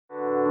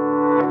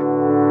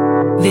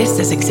This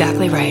is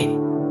exactly right.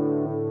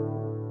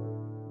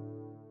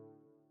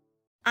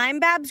 I'm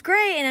Babs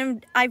Gray,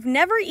 and I've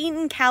never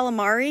eaten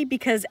calamari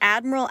because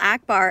Admiral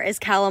Akbar is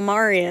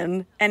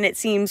calamarian, and it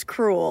seems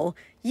cruel.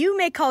 You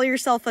may call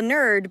yourself a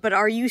nerd, but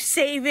are you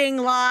saving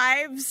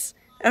lives?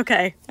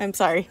 Okay, I'm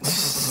sorry.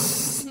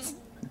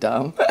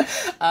 Dumb.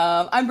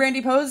 I'm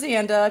Brandy Posey,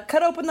 and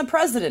cut open the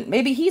president.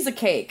 Maybe he's a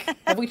cake.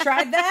 Have we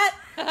tried that?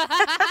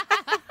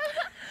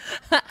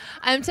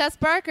 I'm Tess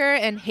Barker,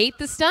 and hate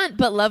the stunt,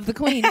 but love the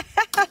queen.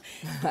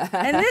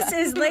 And this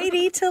is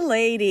Lady to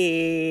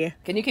Lady.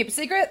 Can you keep a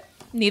secret?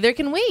 Neither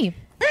can we.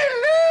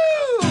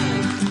 Hello!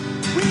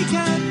 We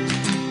got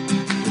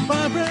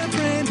Barbara,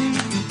 Brandy,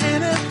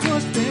 and of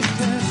course Big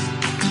Tess.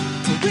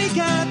 We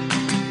got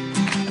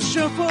a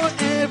show for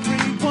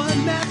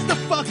everyone that's the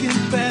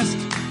fucking best.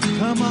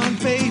 Come on,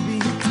 baby,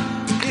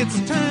 it's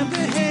time to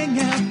hang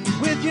out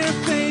with your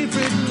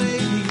favorite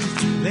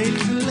ladies.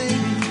 Ladies and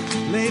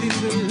ladies,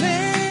 ladies and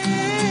ladies.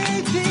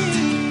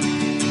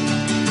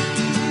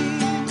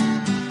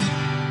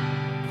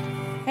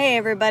 Hey,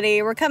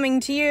 everybody, we're coming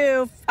to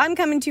you. I'm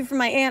coming to you from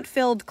my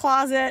ant-filled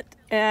closet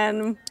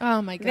and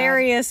Oh my God.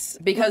 various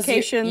Because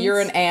locations. you're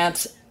an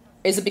ant.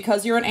 Is it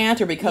because you're an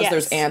ant or because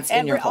there's ants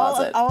in your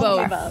closet? All of Both.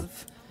 the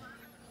above.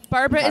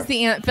 Barbara is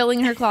the ant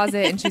filling her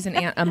closet, and she's an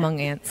ant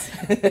among ants.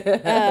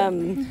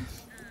 Ant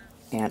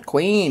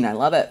queen. I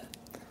love it.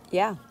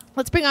 Yeah.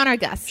 Let's bring on our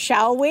guest.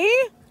 Shall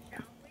we?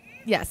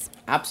 Yes.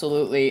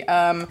 Absolutely.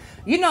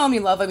 You know him, you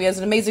love him. He has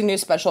an amazing new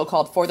special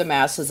called For the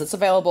Masses. It's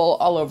available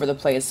all over the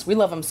place. We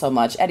love him so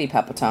much. Eddie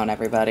Pepitone,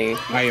 everybody.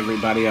 Hi,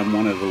 everybody. I'm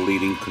one of the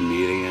leading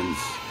comedians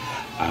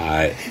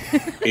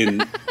in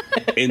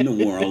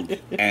the world,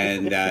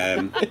 and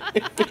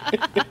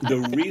the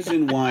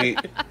reason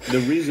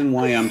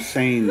why I'm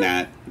saying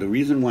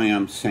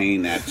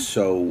that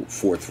so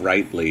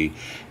forthrightly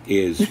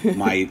is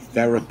my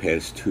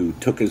therapist, who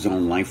took his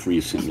own life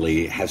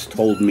recently, has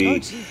told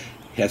me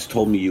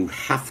you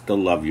have to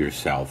love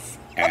yourself.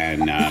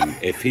 And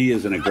if he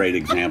isn't a great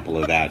example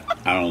of that,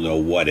 I don't know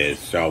what is.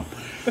 So,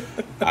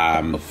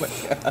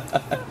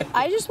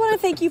 I just want to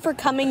thank you for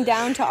coming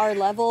down to our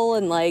level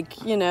and,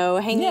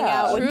 hanging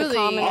out with Truly. the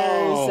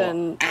commoners.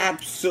 And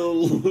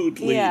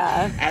absolutely.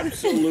 Yeah.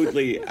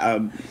 Absolutely.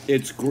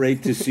 It's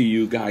great to see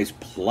you guys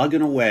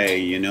plugging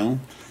away,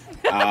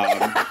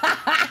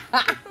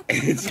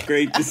 It's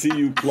great to see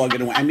you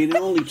plugging away. I mean, it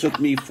only took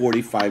me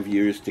 45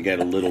 years to get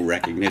a little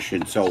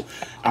recognition, so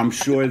I'm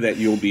sure that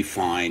you'll be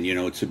fine.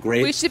 It's a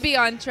great... We should be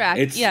on track.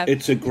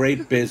 It's a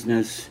great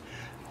business.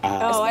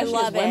 I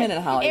love it. Women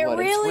in Hollywood.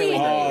 It really, it's really great.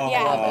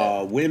 I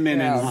love it.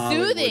 Women in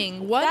Hollywood.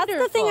 Soothing. Wonderful.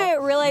 That's the thing I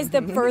realize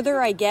the further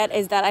I get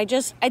is that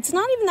it's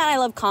not even that I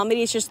love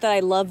comedy, it's just that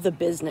I love the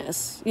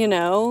business,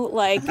 It's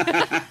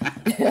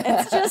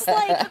just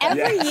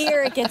every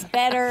year it gets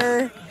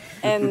better.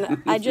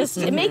 And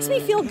it makes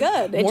me feel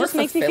good. It More just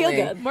makes me feel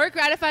fulfilling. good. More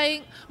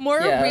gratifying, more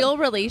real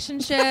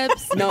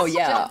relationships. No,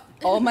 yeah.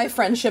 All my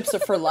friendships are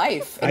for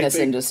life in this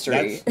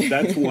industry.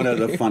 That's one of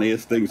the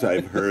funniest things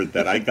I've heard,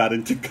 that I got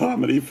into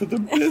comedy for the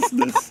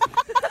business.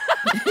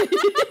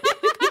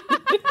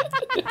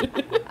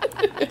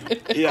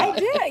 Yeah. I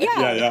did,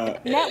 yeah.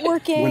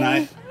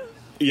 Networking.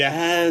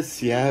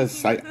 Yes.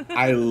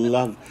 I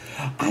love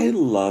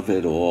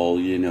it all,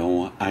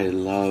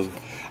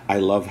 I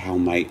love how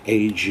my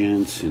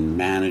agents and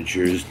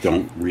managers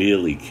don't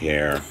really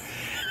care,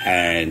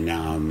 and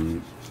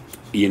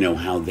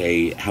how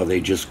they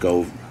just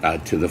go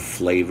to the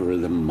flavor of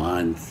the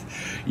month.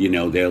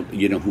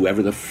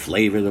 Whoever the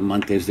flavor of the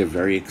month is, they're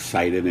very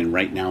excited. And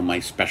right now, my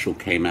special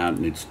came out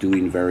and it's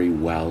doing very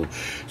well,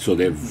 so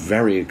they're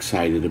very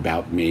excited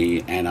about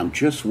me. And I'm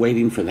just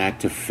waiting for that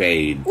to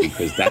fade,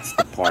 because that's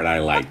the part I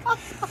like.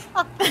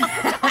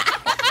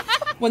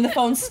 When the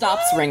phone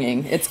stops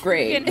ringing, it's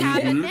great. You can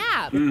have a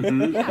nap.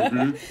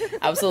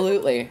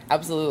 Absolutely.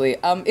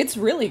 It's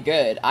really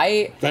good.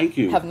 Thank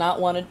you. Have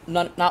not wanted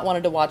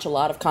to watch a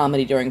lot of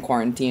comedy during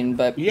quarantine,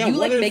 but you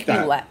make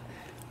me laugh.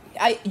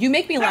 You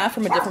make me laugh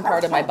from a different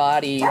part of my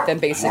body than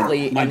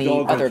basically My any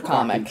dog other is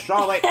barking.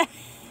 comic.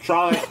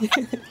 Charlotte,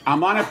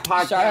 I'm on a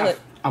podcast. Charlotte.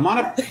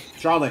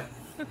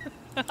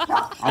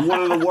 I'm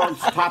one of the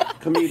world's top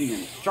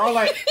comedians.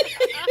 Charlotte.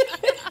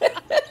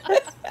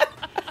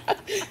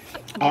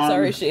 I'm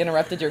sorry she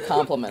interrupted your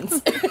compliments.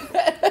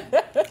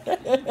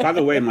 By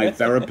the way, my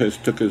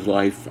therapist took his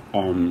life.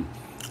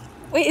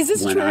 Wait, is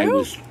this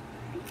true?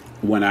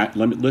 Let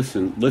me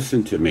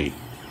listen to me.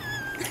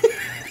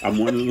 I'm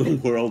one of the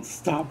world's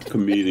top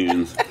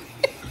comedians.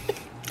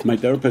 My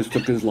therapist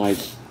took his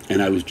life,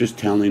 and I was just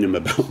telling him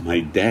about my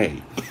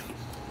day.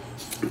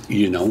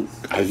 I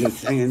was just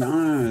saying,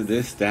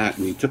 this, that,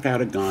 and he took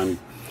out a gun,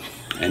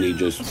 and he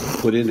just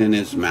put it in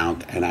his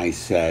mouth, and I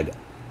said,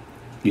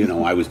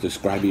 I was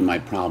describing my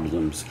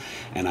problems,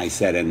 and I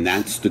said, and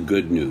that's the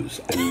good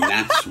news, and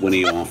that's when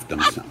he offed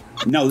himself.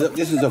 No,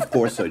 this is, of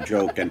course, a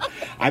joke, and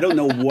I don't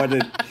know what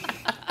it...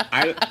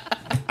 I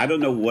don't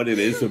know what it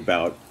is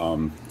about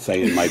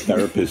saying my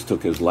therapist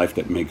took his life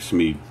that makes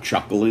me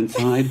chuckle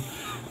inside.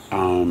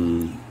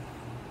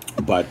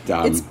 But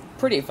it's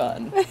pretty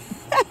fun.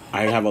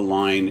 I have a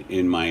line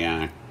in my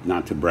act,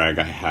 not to brag,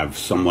 I have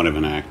somewhat of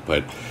an act,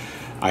 but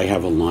I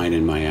have a line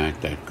in my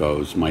act that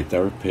goes, my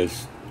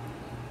therapist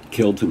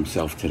killed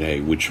himself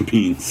today, which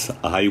means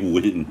I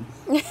win.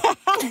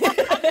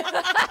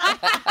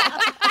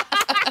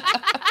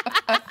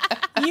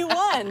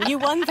 You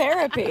won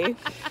therapy.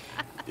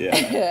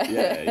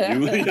 Yeah,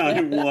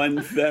 you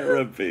won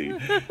therapy.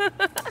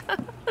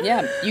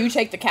 Yeah, you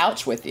take the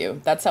couch with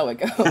you. That's how it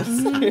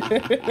goes.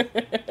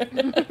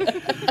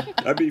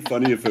 That'd be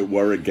funny if it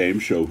were a game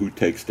show. Who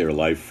takes their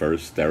life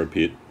first,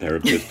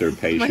 therapist or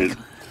patient?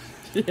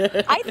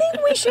 I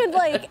think we should,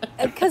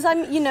 because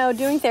I'm,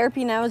 doing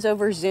therapy now is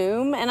over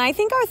Zoom, and I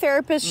think our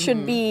therapists should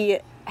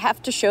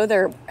have to show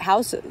their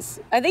houses.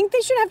 I think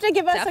they should have to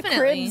give us a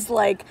cribs,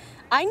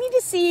 I need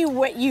to see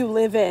what you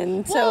live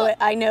in, so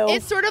I know.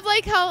 It's sort of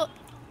like how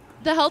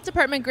the health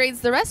department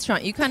grades the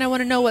restaurant. You kind of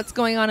want to know what's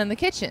going on in the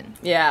kitchen.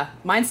 Yeah,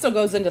 mine still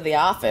goes into the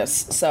office,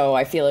 so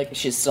I feel like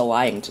she's still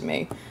lying to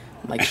me.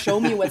 Like, show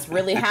me what's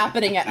really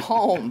happening at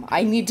home.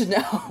 I need to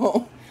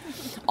know.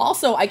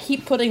 Also, I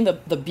keep putting the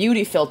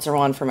beauty filter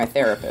on for my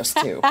therapist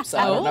too, so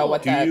I don't know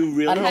what that. Do you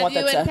really? I don't know what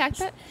Have you that's. unpacked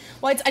that?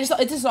 Well,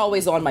 it's just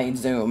always on my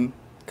Zoom.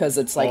 Because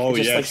it's like,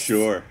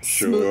 sure.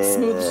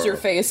 Smooths your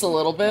face a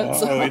little bit. Oh,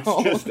 so.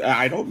 It's just,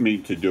 I don't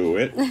mean to do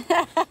it.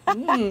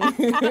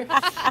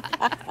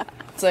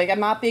 It's like, I'm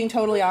not being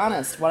totally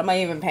honest. What am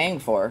I even paying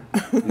for?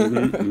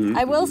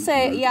 I will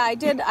say,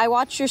 I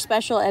watched your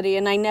special, Eddie,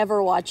 and I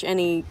never watch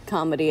any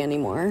comedy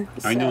anymore.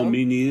 So. I know,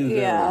 me neither.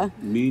 Yeah.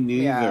 Me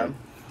neither. Yeah.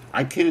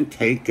 I can't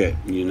take it,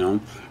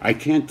 I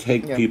can't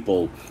take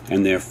people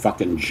and their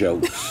fucking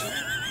jokes.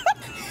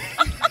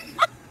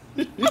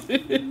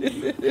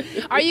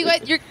 Are you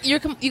guys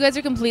you guys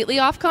are completely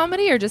off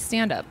comedy or just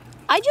stand up?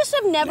 I just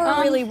have never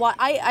really watched.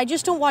 I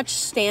just don't watch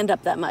stand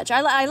up that much.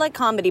 I like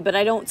comedy, but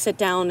I don't sit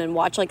down and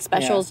watch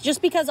specials. Yeah.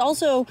 Just because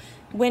also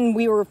when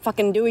we were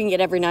fucking doing it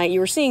every night, you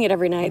were seeing it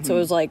every night, so it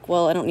was like,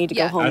 well, I don't need to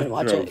go home and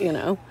watch it.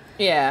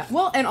 Yeah.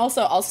 Well, and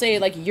also I'll say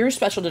your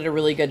special did a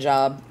really good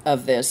job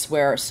of this,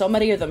 where so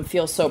many of them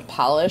feel so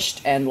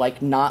polished and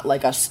not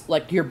like us,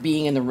 like you're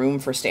being in the room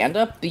for stand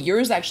up. But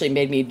yours actually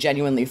made me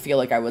genuinely feel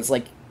like I was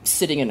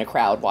sitting in a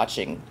crowd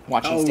watching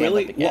stand-up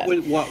really?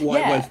 again. Why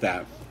was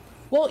that?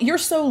 Well, you're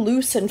so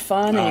loose and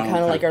fun, and you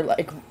kind of are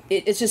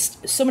it's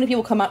just so many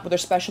people come up with their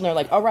special, and they're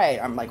like, all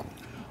right, I'm like,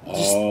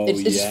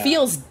 it just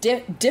feels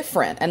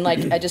different, and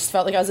I just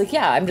felt like I was like,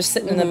 yeah, I'm just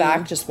sitting in the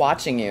back just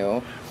watching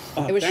you.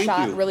 It was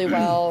shot really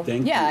well.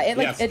 Thank you.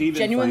 It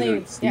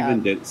genuinely,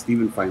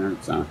 Stephen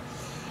Feinert's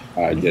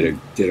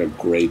did a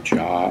great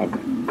job.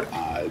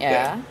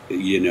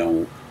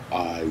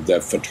 The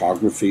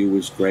photography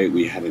was great.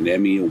 We had an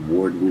Emmy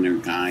Award winner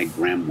guy,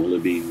 Graham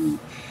Willoughby, who,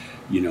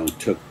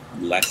 took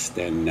less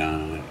than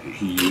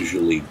he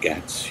usually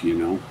gets,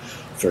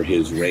 for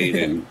his rate.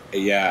 And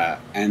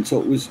and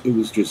so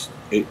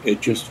it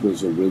just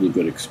was a really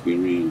good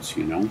experience,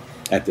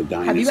 at the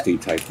Dynasty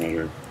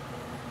typewriter.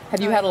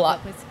 Have you had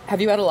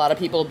a lot of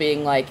people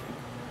being like,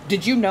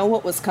 did you know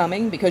what was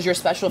coming? Because your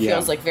special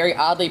feels very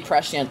oddly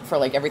prescient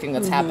for everything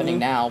that's happening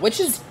now, which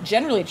is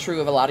generally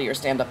true of a lot of your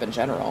stand-up in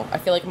general. I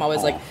feel like I'm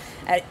always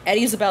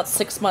Eddie's about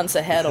 6 months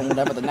ahead on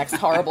whatever the next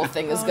horrible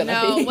thing is going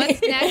to be.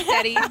 What's next,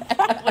 Eddie?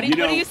 What do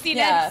you see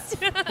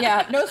next?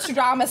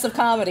 Nostradamus of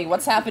comedy.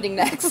 What's happening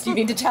next? You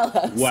need to tell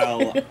us.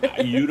 Well,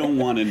 you don't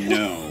want to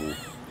know.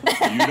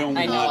 You don't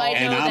want,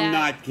 and I'm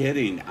not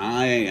kidding.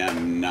 I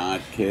am not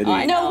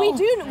kidding. No, we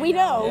do. We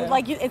know.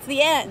 Yeah. It's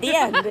the end. The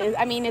end.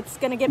 I mean, it's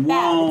going to get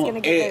bad. It's going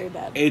to get very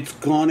bad. It's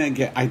going to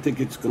get. I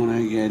think it's going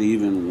to get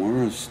even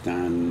worse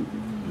than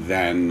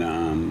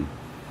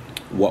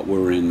what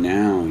we're in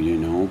now.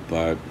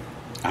 But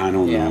I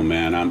don't know,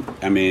 man.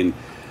 I mean,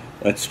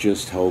 let's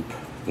just hope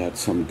that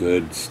some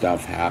good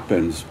stuff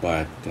happens.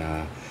 But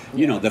the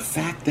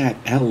fact that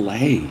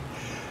L.A.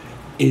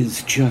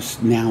 is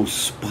just now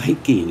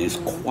spiking is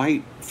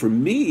quite, for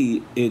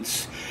me,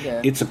 it's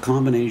a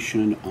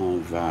combination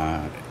of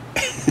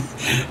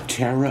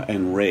terror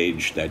and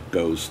rage that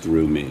goes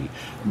through me,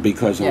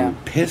 because I'm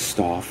pissed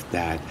off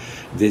that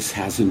this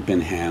hasn't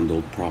been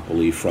handled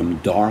properly from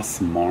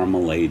Darth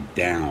Marmalade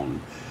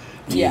down.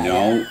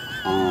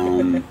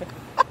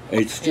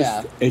 It's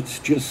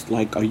just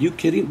like, are you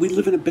kidding? We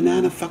live in a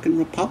banana fucking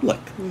republic.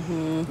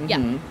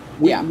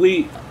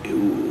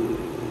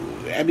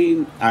 I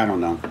mean, I don't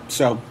know.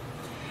 So,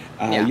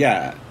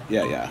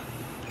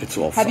 it's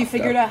all. Have you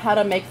figured out how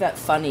to make that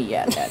funny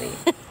yet, Eddie?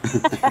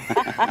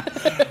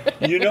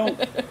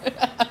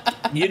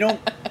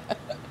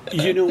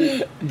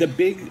 The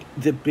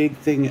big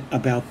thing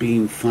about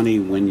being funny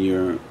when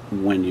you're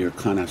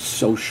kind of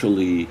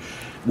socially,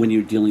 when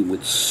you're dealing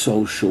with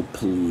social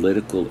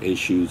political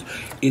issues,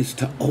 is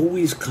to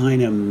always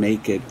kind of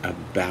make it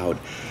about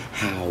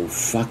how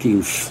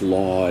fucking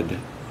flawed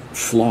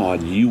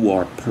you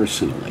are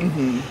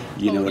personally.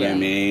 You know what I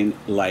mean?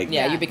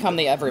 You become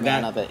the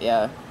everyman of it.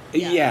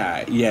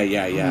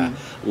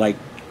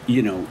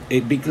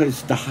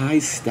 Because the high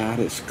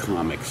status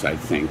comics, I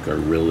think, are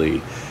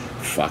really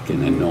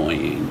fucking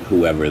annoying,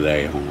 whoever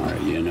they are.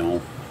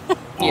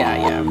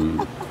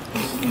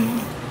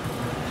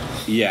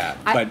 Yeah,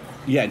 but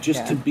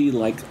just to be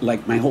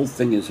like my whole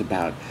thing is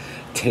about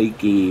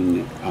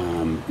taking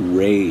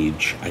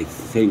rage, I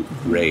think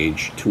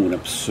rage, to an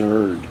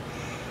absurd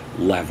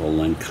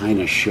level and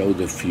kind of show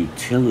the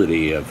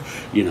futility of,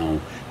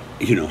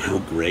 how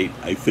great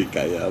I think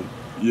I am,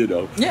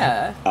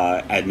 Yeah.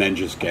 And then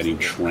just getting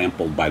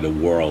trampled by the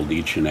world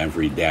each and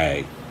every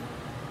day.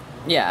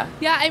 Yeah.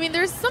 Yeah, I mean,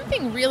 there's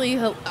something really...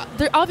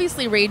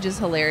 obviously, rage is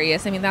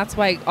hilarious. I mean, that's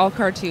why all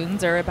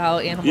cartoons are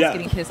about animals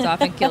getting pissed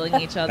off and killing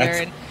each other.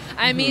 And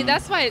I mean,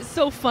 that's why it's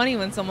so funny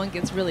when someone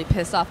gets really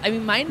pissed off. I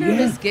mean, my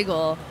nervous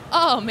giggle...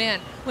 Oh,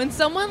 man. When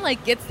someone,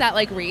 gets that,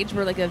 rage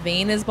where, a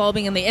vein is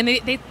bulbing and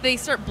they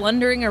start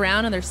blundering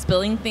around and they're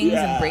spilling things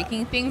and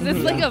breaking things, it's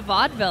like a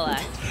vaudeville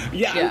act.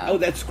 Yeah. Oh,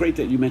 that's great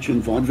that you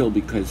mentioned vaudeville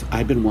because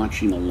I've been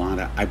reading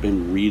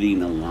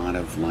a lot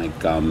of,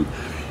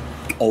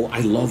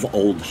 I love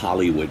old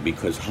Hollywood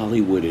because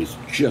Hollywood is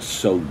just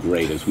so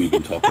great, as we've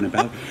been talking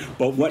about.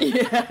 But what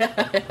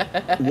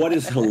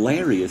is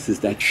hilarious is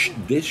that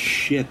this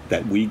shit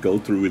that we go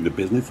through in the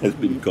business has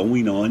been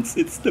going on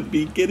since the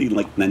beginning,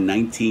 like the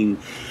 1915,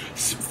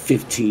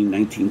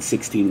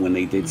 1916, when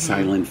they did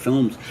silent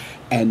films.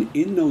 And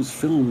in those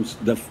films,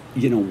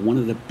 one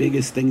of the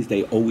biggest things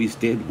they always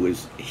did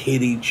was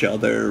hit each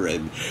other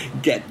and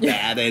get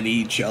mad at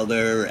each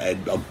other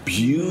and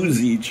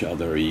abuse each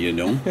other, Yeah,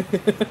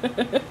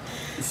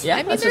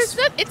 I mean,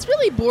 it's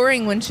really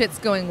boring when shit's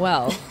going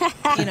well,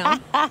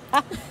 Well,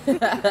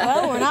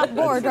 we're not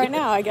bored right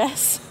now, I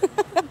guess.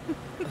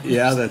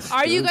 Yeah, that's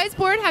Are true. you guys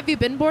bored? Have you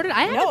been bored?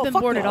 I haven't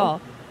been bored at all.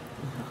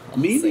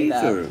 Me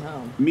neither.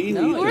 Me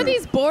neither. Who are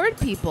these bored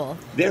people?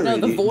 They're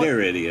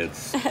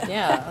idiots.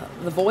 Yeah,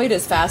 the void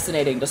is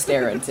fascinating to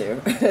stare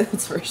into.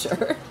 That's for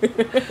sure.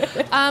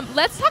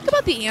 Let's talk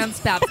about the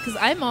ants, Babs, because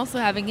I'm also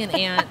having an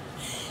ant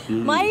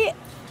My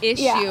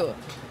issue. Yeah.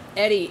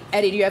 Eddie,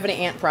 do you have any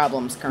ant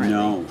problems currently?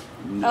 No.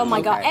 Oh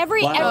my god!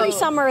 Every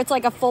summer it's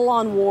like a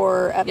full-on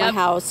war at my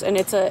house, and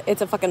it's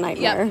a fucking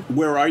nightmare.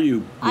 Where are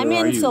you? I'm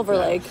in Silver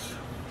Lake.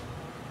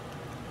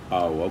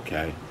 Oh,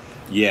 okay.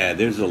 Yeah,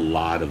 there's a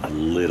lot of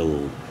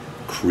little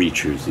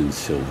creatures in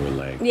Silver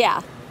Lake.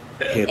 Yeah,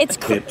 it's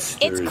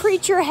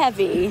creature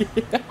heavy.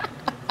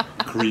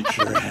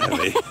 Creature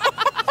heavy.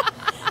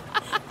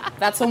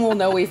 That's when we'll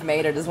know we've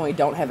made it, is when we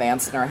don't have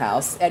ants in our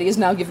house. Eddie's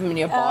now giving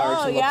me a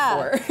bar to look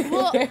for.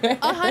 Well,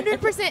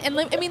 100%. And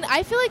I mean,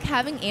 I feel like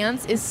having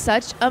ants is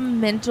such a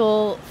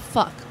mental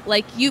fuck.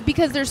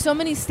 Because there's so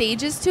many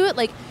stages to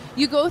it.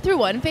 You go through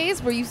one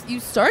phase where you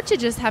start to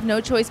just have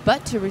no choice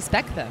but to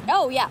respect them.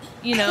 Oh, yeah.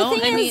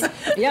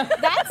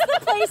 That's the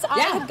place I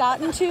had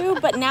gotten to,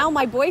 but now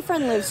my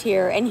boyfriend lives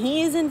here, and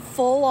he is in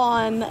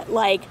full-on,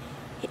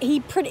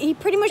 he pretty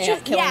much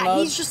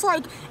he's just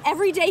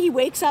every day he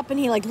wakes up and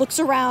he looks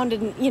around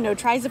and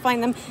tries to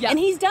find them, and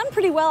he's done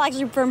pretty well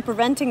actually from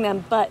preventing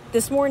them. But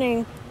this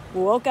morning,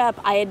 woke up,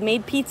 I had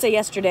made pizza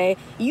yesterday.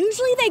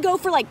 Usually they go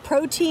for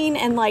protein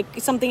and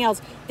something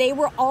else. They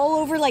were all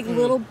over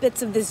little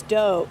bits of this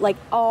dough,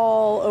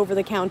 all over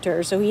the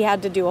counter, so he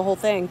had to do a whole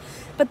thing.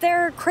 But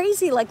they're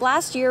crazy.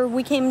 Last year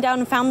we came down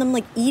and found them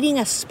eating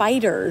a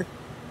spider.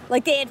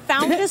 They had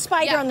found a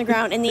spider on the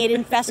ground and they had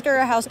infested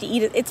our house to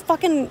eat it. It's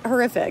fucking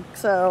horrific.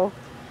 So,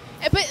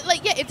 but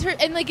it's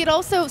and it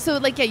also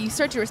you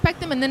start to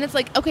respect them, and then it's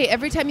okay,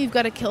 every time you've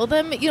got to kill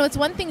them, it's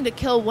one thing to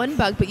kill one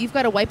bug, but you've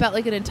got to wipe out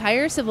an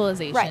entire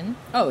civilization. Right.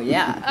 Oh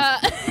yeah.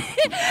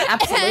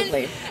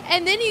 Absolutely.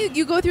 And then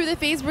you go through the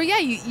phase where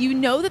you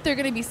know that they're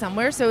going to be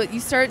somewhere, so it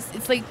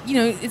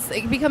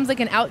it becomes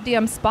an out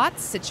damn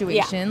spots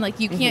situation.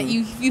 You can't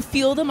you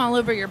feel them all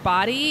over your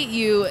body.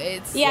 You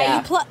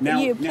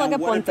plug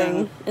up one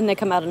thing and they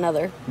come out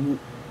another.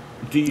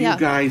 Do you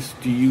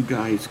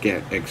guys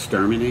get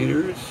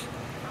exterminators?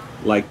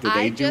 Do they do anything?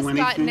 I just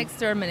got an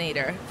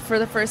exterminator for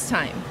the first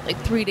time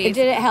 3 days.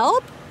 Did it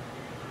help?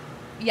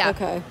 Yeah.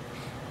 Okay.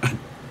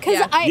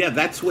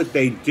 That's what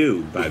they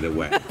do, by the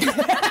way. Well,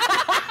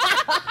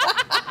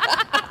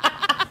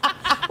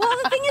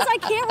 the thing is, I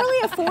can't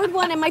really afford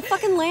one, and my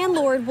fucking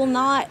landlord will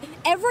not.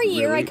 Every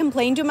year I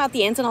complain to him about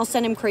the ants, and I'll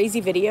send him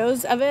crazy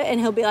videos of it, and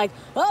he'll be like,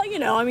 well,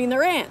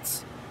 they're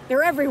ants.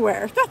 They're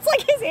everywhere. That's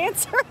his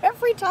answer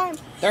every time.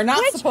 They're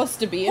not supposed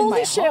to be in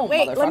my home,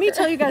 Wait, let me motherfucker.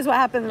 tell you guys what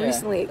happened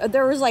recently.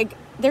 There was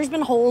there's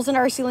been holes in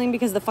our ceiling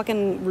because the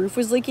fucking roof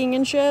was leaking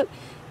and shit.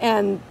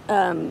 And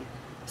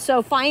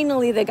so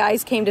finally the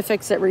guys came to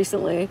fix it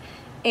recently.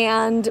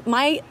 And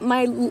my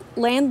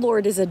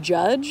landlord is a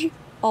judge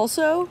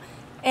also.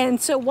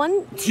 And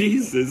so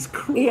Jesus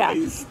Christ. Yeah.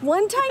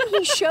 One time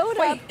he showed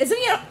up. Isn't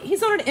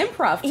he's on an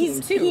improv team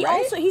too,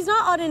 right? He's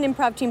not on an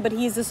improv team, but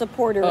he's a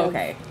supporter of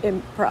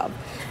improv.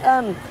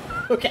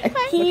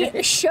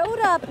 He showed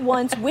up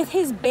once with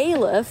his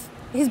bailiff.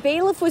 His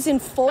bailiff was in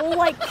full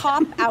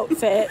cop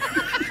outfit.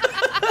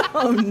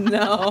 Oh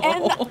no.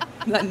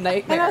 That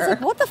nightmare. And I was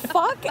like, what the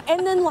fuck?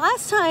 And then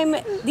last time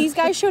these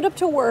guys showed up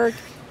to work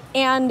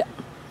and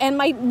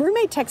my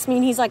roommate texts me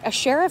and he's like, a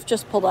sheriff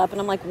just pulled up,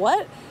 and I'm like,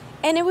 what?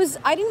 And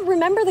I didn't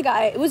remember the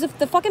guy. It was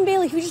the fucking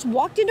bailiff who just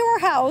walked into our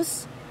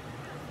house.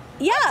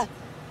 Yeah.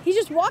 He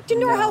just walked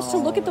into our house to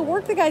look at the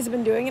work the guys have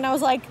been doing, and I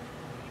was like,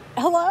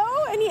 hello?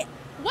 And he...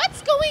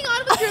 What's going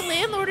on with your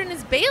landlord and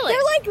his bailiff?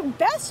 They're like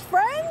best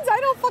friends? I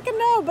don't fucking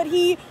know. But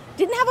he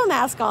didn't have a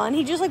mask on.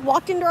 He just like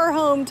walked into our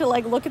home to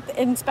like look at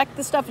inspect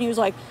the stuff, and he was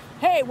like,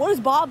 hey, what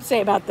does Bob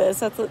say about this?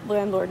 That's the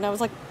landlord. And I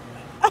was like,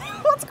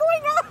 what's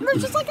going on?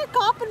 There's just like a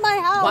cop in my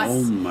house. What?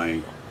 Oh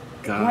my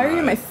God. Why are you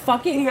in my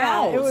fucking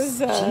house? It was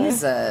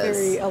Jesus.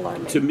 very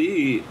alarming. To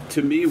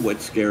me,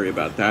 what's scary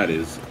about that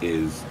is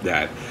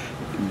that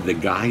the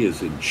guy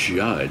is a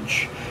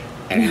judge,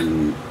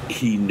 and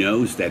he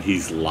knows that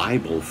he's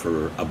liable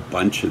for a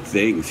bunch of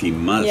things. He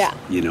must,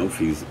 if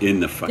he's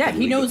in the fucking... Yeah,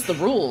 he knows the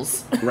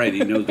rules. Right,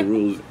 he knows the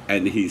rules,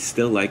 and he's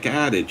still like,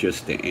 they're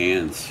just the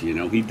ants,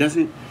 He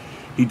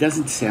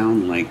doesn't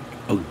sound like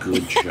a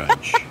good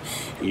judge,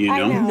 I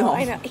know.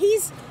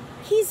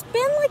 He's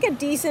been like a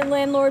decent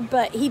landlord,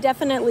 but he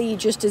definitely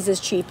just is as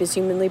cheap as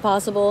humanly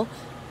possible.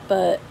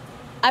 But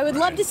I would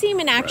love to see him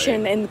in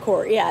action in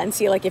court, and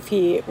see like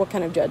what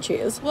kind of judge he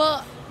is.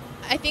 Well,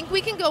 I think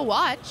we can go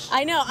watch.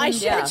 I know. I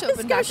should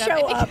just go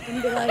show up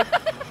and be like...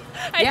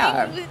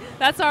 I think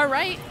that's our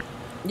right.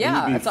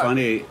 Yeah. It would be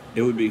funny.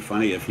 It would be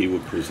funny if he were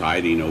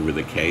presiding over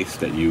the case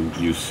that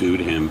you sued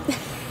him,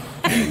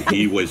 and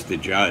he was the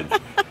judge.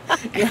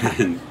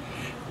 And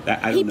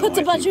he puts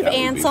a bunch of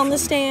ants on the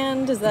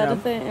stand. Is that a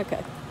thing?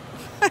 Okay.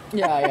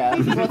 Yeah.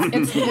 Well,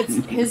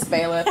 it's his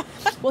bailiff.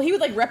 Well, he would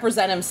like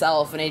represent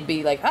himself, and he'd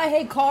be like,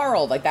 "Hey,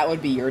 Carl," like that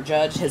would be your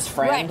judge, his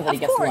friend that he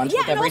gets lunch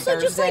with every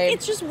Thursday. Just like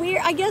it's just weird.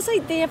 I guess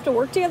they have to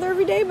work together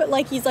every day, but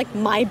like he's like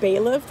my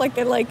bailiff. Like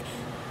they're like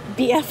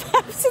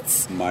BFFs.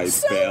 It's my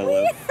so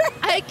bailiff. Weird.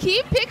 I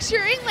keep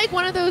picturing like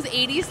one of those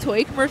 80s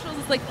toy commercials.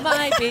 It's like,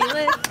 my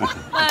bailiff,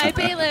 my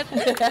bailiff.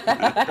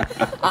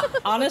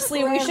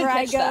 Honestly, we should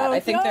pitch that. I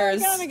think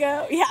there's...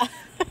 go. Yeah.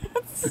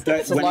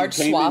 There's a large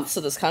swaths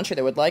of this country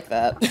that would like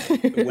that.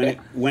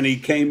 when he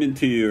came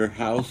into your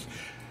house,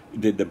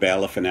 did the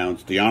bailiff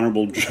announce, the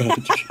Honorable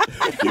Judge,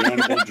 the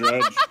Honorable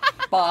Judge?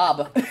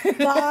 Bob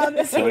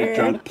is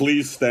here.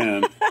 Please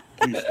stand.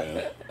 Please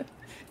stand.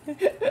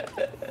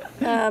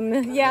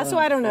 So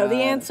I don't know.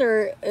 The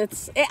answer,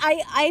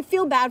 I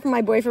feel bad for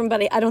my boyfriend,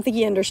 but I don't think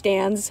he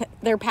understands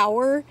their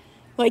power.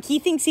 Like he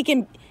thinks he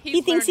can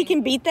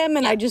beat them,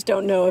 and I just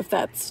don't know if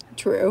that's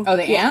true. Oh,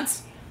 the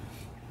ants?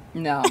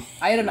 No.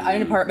 I had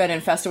an apartment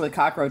infested with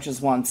cockroaches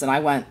once, and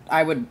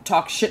I would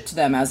talk shit to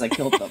them as I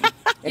killed them.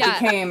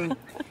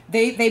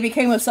 They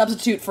became a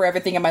substitute for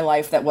everything in my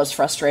life that was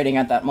frustrating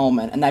at that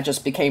moment, and that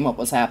just became what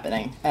was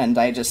happening. And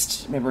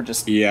we were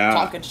just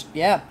talking.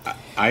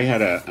 I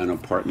had an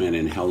apartment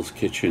in Hell's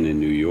Kitchen in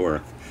New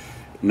York.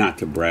 Not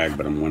to brag,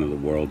 but I'm one of the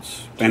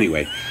world's...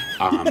 Anyway,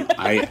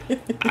 I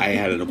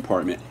had an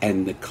apartment,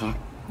 and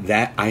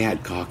I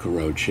had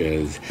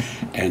cockroaches,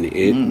 and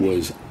it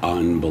was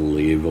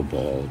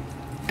unbelievable.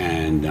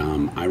 And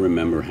I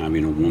remember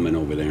having a woman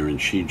over there,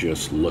 and she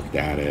just looked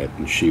at it,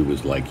 and she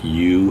was like,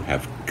 "You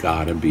have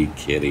got to be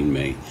kidding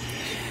me."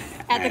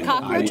 At the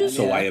cockroaches?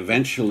 I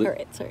eventually...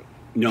 Sorry.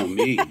 No,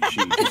 me.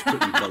 She just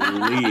couldn't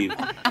believe...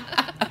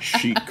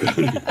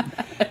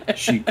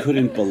 She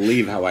couldn't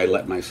believe how I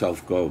let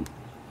myself go.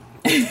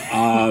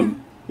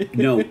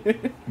 No,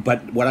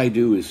 but what I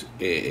do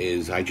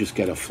is I just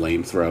get a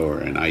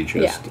flamethrower, and I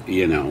just,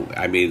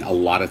 I mean, a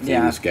lot of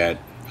things get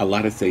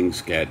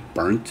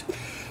burnt,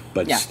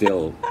 but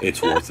still,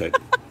 it's worth it.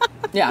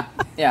 Yeah.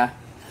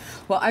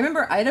 Well, I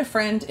remember I had a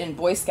friend in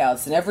Boy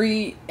Scouts, and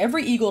every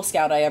Eagle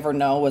Scout I ever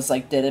know was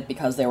like did it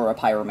because they were a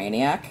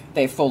pyromaniac.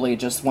 They fully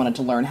just wanted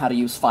to learn how to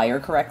use fire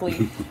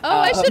correctly.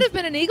 I should have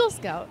been an Eagle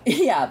Scout.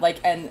 Yeah,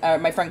 and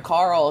my friend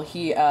Carl,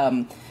 he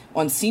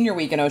on senior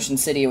week in Ocean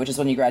City, which is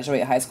when you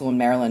graduate high school in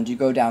Maryland, you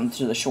go down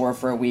to the shore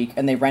for a week,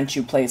 and they rent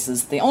you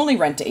places. They only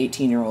rent to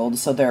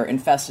 18-year-olds, so they're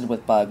infested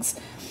with bugs.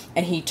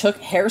 And he took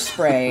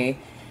hairspray.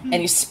 And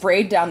he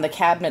sprayed down the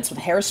cabinets with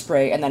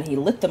hairspray, and then he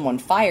lit them on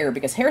fire,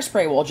 because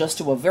hairspray will just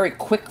do a very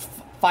quick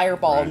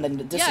fireball and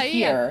then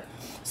disappear.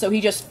 So he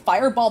just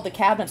fireballed the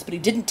cabinets, but he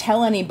didn't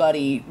tell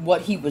anybody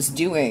what he was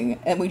doing.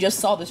 And we just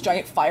saw this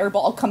giant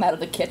fireball come out of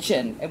the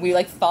kitchen, and we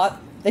thought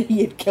that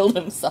he had killed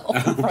himself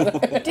in front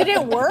of it. Did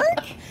it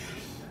work?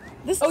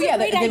 This is a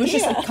great idea. Was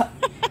just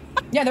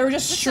there were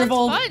just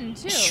shriveled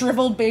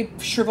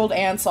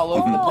ants all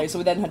over the place, so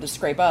we then had to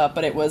scrape up.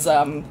 But it was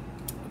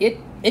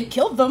it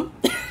killed them.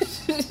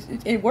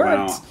 It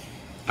worked. Well,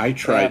 I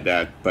tried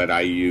that, but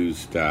I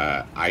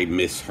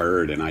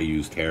misheard, and I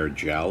used hair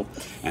gel,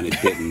 and it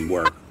didn't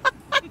work.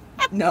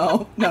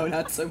 No,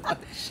 not so much.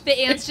 The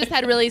ants just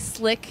had really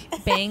slick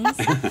bangs.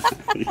 Yes.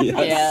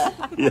 Yeah.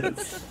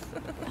 Yes.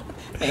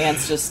 The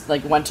ants just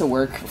went to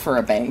work for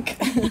a bank.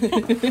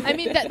 I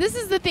mean, this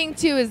is the thing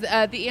too. Is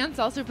the ants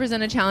also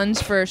present a challenge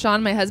for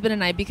Sean, my husband,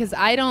 and I, because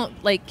I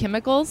don't like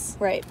chemicals.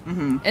 Right.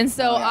 Mm-hmm. And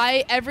so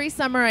every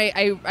summer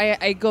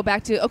I go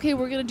back to, okay,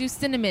 we're gonna do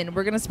cinnamon.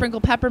 We're gonna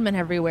sprinkle peppermint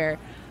everywhere.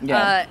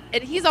 Yeah.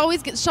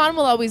 And Sean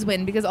will always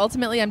win, because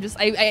ultimately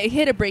I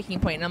hit a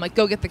breaking point, and I'm like,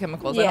 go get the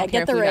chemicals. I don't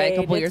care if we got a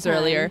couple years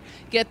earlier.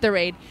 Get the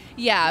raid.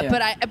 Yeah.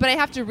 But I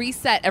have to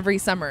reset every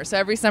summer. So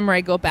every summer I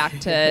go back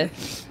to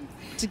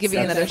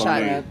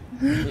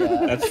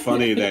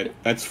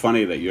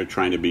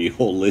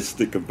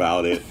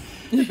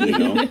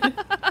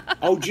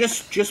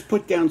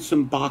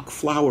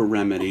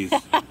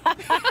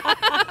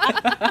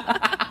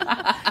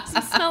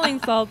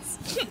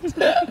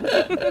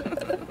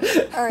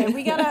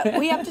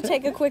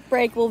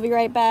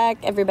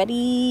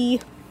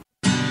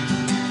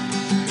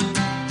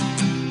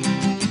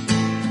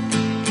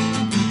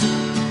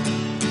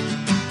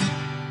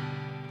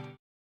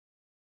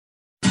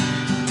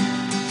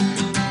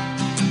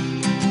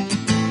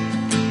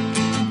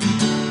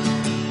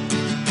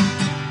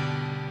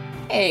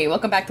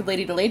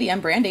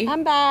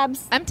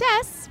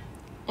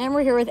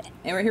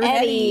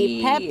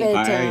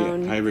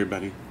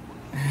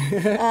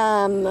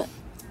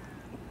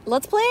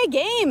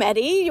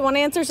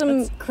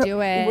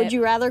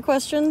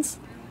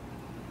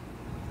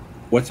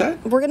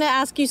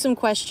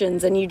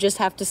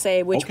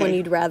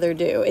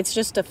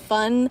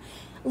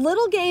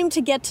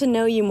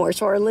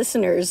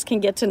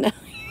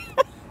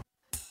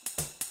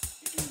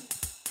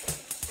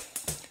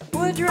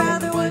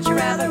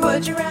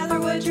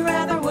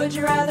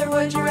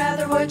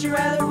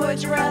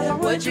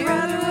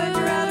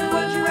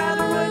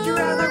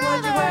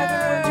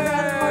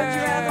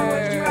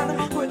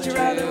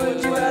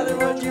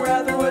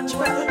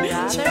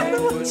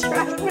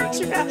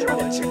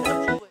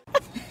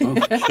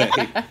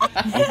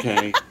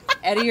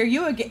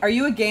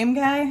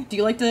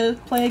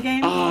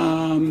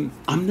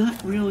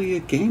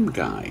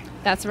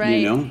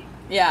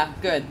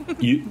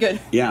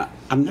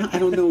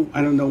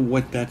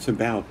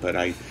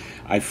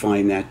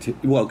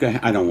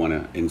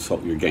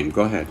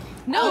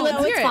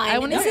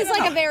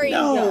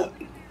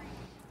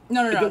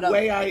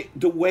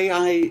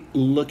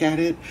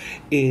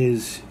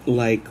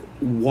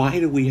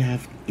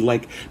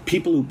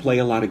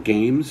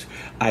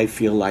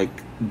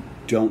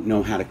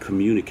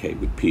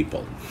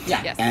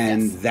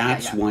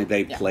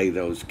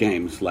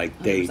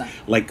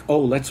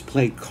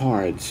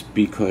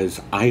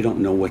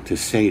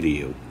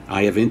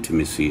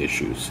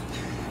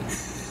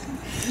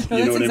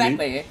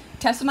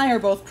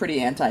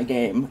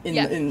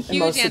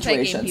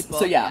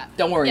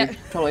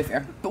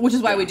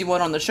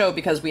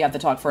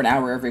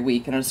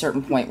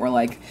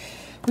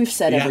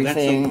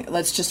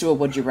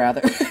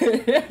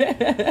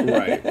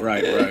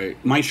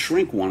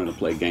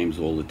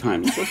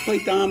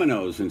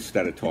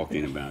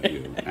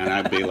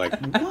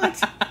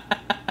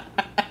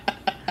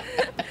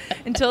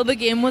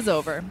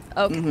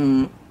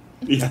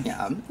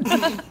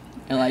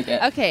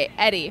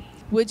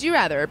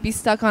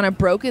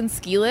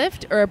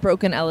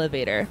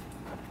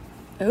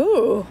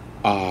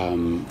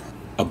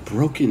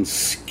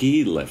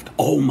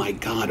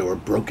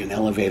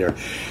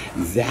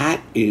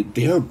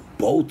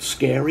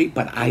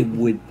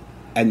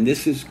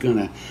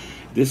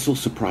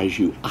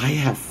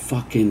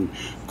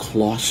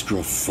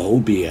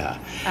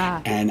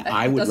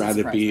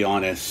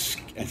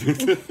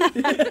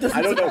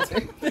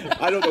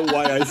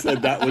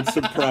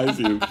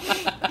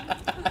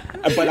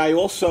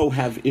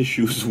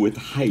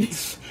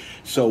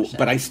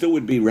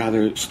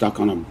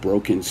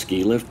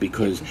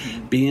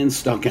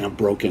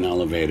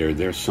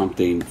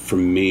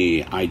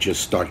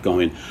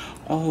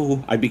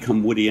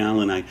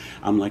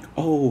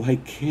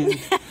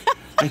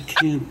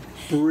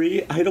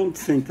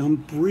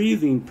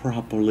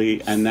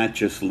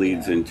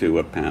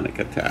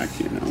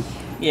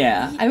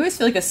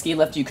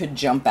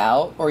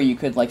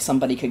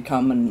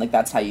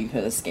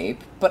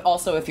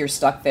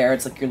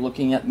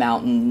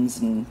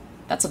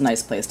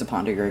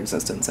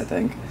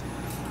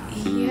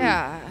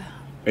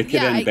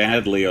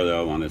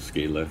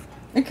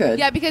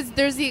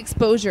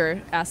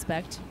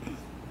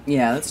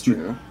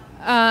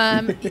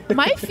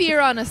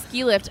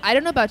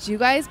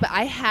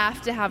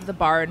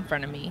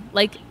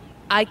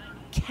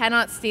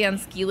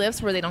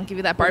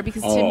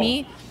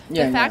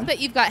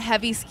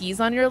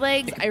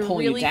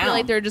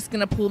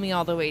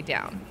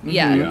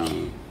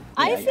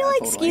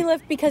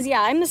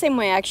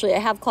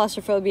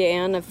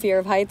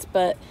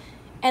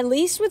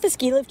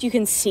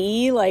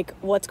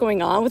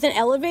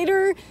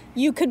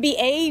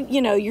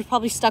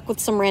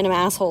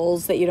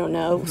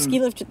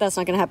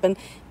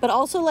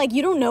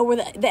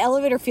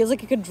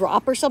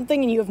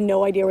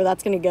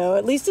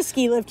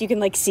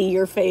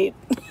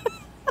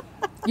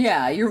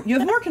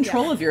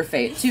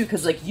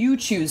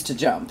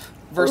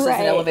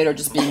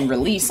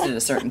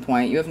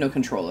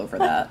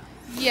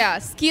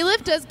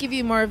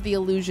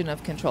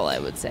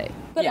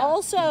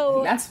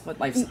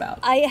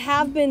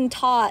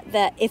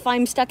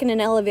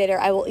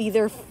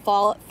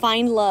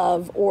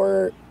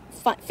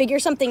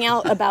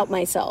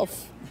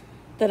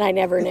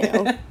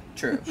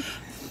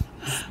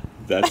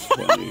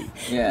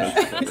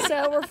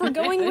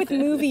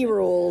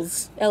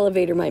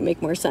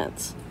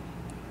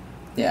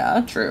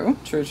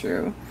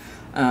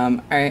All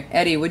right,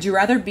 Eddie, would you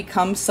rather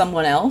become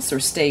someone else or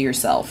stay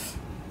yourself?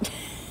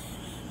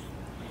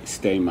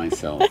 Stay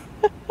myself.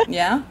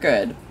 Yeah?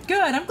 Good.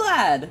 Good, I'm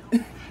glad.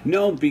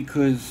 No,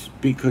 because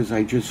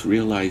I just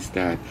realized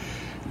that,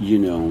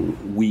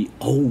 we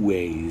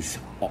always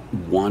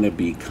want to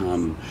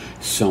become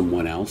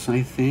someone else,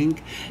 I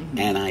think.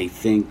 And I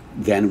think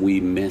then we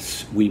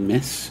miss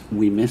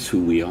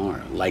who we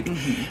are. Like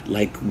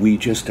we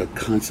just are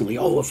constantly,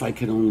 if I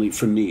could only,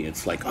 for me,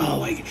 it's like,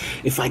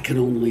 if I could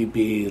only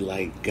be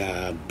like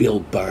Bill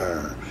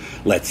Burr,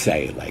 let's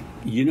say, like,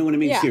 you know what I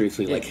mean? Yeah.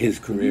 Seriously, like his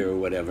career or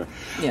whatever.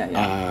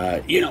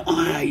 Yeah.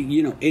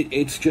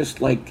 It's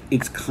just like,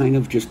 it's kind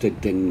of just a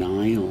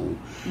denial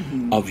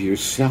of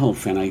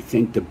yourself. And I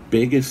think the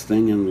biggest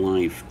thing in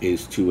life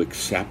is to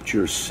accept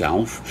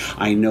yourself.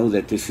 I know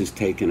that this has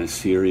taken a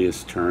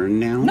serious turn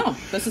now. No,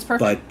 this is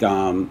perfect.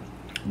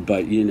 But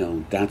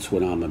that's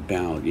what I'm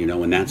about,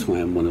 and that's why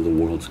I'm one of the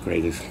world's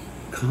greatest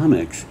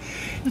comics,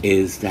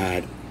 is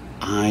that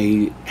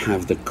I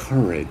have the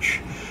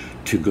courage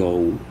to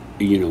go,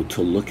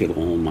 to look at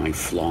all my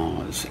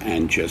flaws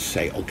and just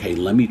say, okay,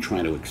 let me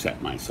try to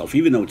accept myself,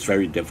 even though it's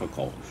very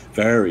difficult,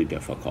 very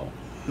difficult.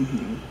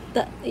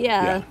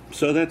 Yeah.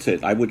 So that's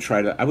it. I would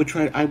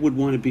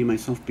want to be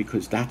myself,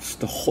 because that's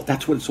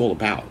what it's all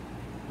about.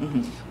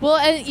 Well,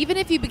 and even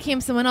if you became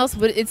someone else,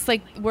 it's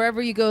like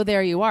wherever you go,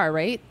 there you are,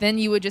 right? Then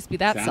you would just be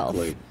that self.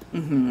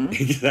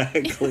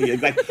 Exactly.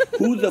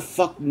 Who the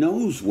fuck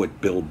knows what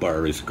Bill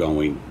Burr is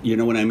going? You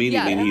know what I mean?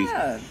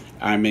 Yeah.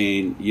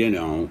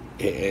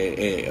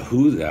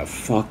 Who the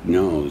fuck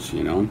knows?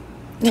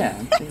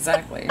 Yeah,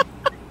 exactly.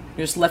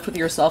 You're just left with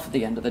yourself at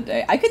the end of the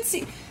day. I could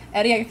see,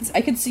 Eddie,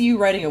 I could see you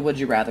writing a Would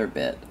You Rather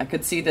bit. I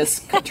could see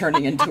this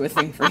turning into a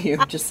thing for you.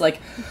 Just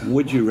like,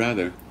 Would you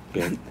rather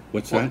bit?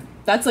 What's that?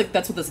 That's what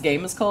this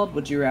game is called,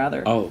 Would You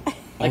Rather.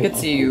 I could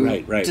see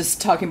you right. just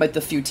talking about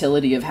the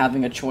futility of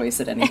having a choice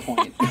at any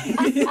point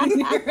in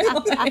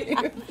your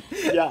life.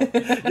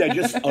 Yeah,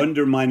 just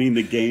undermining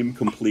the game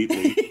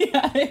completely.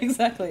 Yeah,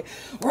 exactly.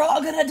 We're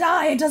all gonna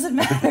die, it doesn't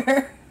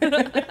matter.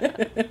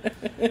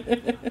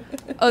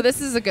 Oh,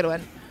 this is a good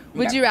one.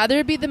 Would you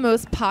rather be the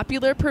most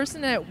popular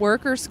person at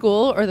work or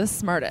school, or the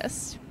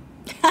smartest?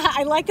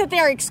 I like that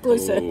they're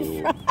exclusive.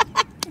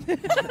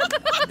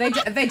 They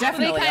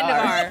definitely kind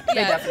of are. They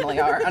definitely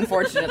are,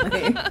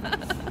 unfortunately.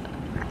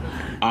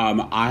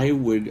 I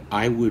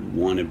would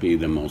want to be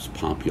the most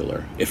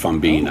popular, if I'm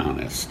being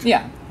honest.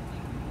 Yeah.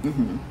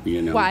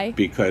 Why?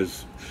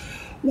 Because,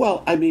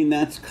 well,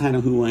 that's kind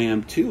of who I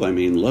am too.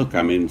 Look,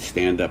 I'm in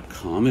stand-up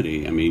comedy.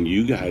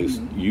 You guys,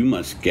 you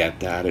must get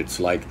that. It's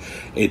like,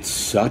 it's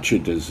such a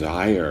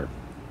desire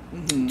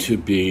to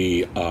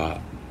be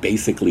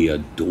basically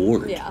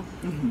adored. Yeah.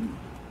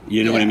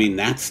 You know what I mean?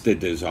 That's the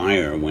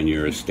desire when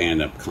you're a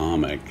stand-up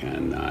comic.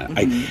 And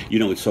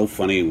it's so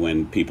funny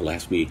when people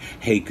ask me,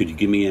 hey, could you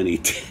give me any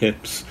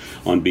tips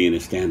on being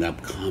a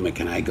stand-up comic?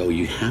 And I go,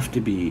 you have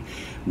to be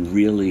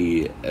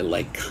really,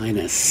 like, kind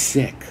of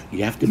sick.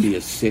 You have to be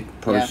a sick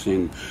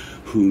person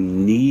who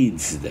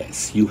needs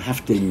this. You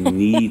have to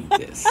need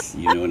this.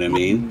 You know what I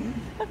mean?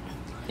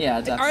 Yeah,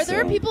 definitely. Are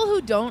there people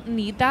who don't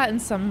need that in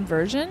some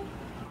version?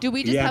 Do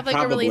we just have like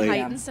probably. a really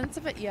heightened sense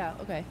of it? Yeah,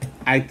 okay.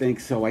 I think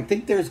so. I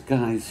think there's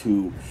guys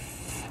and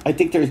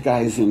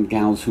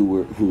gals who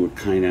are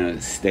kind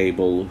of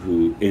stable,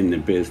 who in the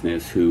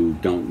business, who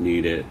don't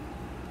need it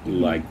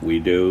like we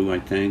do. I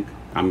think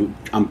I'm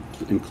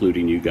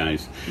including you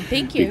guys.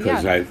 Thank you.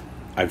 Because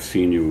I've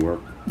seen your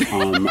work. But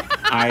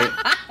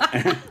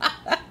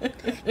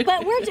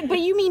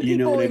you mean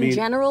people in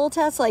general,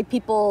 Tess? Like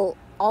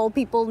all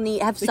people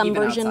have some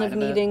version of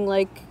needing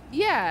like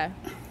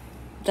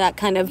that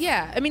kind of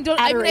adoration.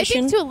 I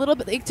think to a little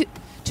bit, like,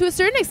 to a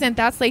certain extent,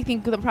 that's I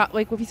think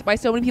why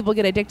so many people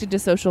get addicted to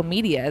social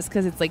media is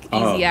because it's like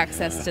easy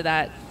access to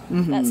that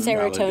that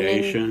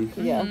serotonin.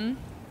 Validation.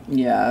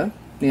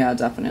 Yeah,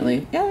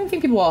 definitely. Yeah, I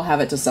think people all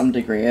have it to some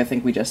degree. I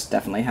think we just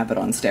definitely have it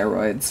on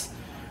steroids.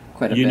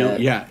 Quite a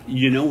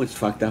bit. What's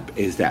fucked up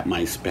is that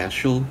my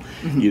special,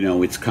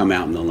 it's come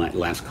out in the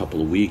last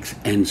couple of weeks,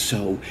 and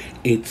so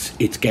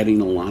it's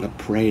getting a lot of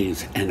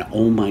praise, and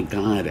oh my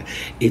god,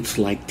 it's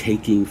like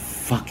taking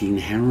fucking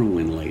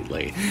heroin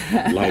lately.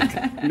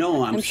 Like,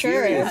 no, I'm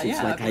serious.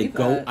 It's like I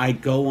go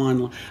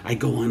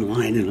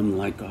online and I'm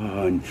like,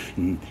 oh,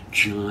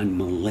 John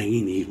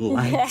Mulaney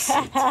likes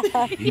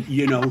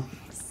it.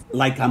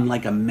 Like I'm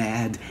a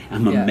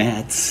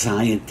mad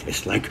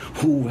scientist. Like,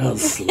 who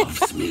else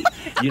loves me?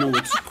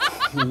 It's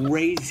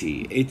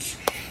crazy.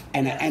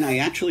 And I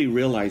actually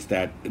realized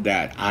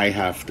that I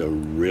have to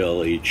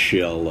really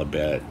chill a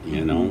bit.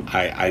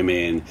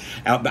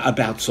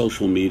 About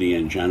social media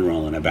in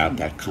general and about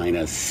that kind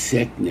of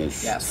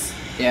sickness. Yes.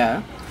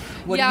 Yeah.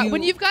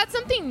 When you've got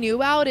something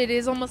new out, it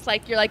is almost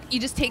like you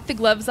just take the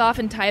gloves off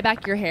and tie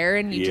back your hair,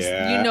 and you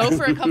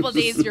for a couple of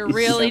days you're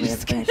really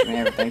just show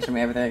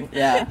me everything.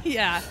 Yeah.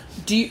 Yeah.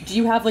 Do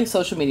you have like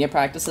social media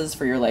practices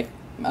for your like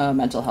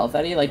mental health,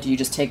 Eddie? Like, do you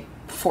just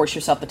force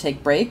yourself to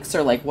take breaks,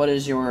 or like what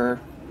is your?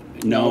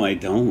 No, I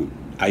don't.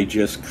 I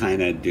just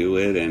kind of do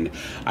it, and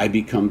I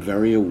become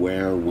very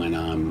aware when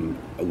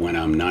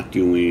I'm not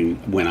doing,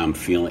 when I'm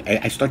feeling,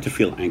 I start to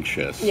feel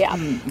anxious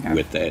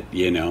with it,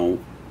 you know.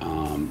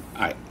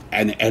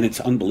 And it's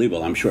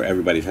unbelievable. I'm sure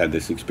everybody's had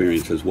this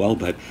experience as well,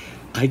 but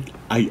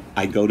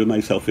I go to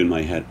myself in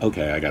my head,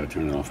 okay, I got to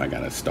turn it off. I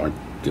got to start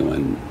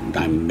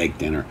make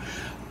dinner.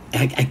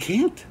 I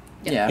can't.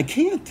 Yeah. I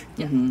can't.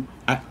 Mm-hmm.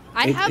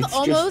 I have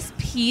almost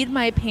peed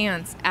my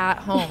pants at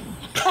home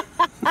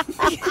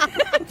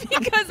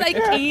because I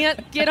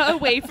can't get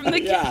away from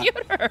the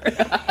computer.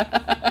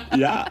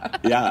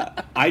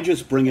 Yeah. I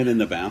just bring it in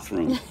the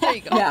bathroom. There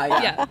you go.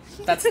 Yeah.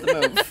 That's the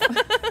move.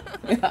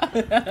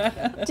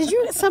 Did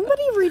you?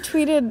 Somebody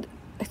retweeted.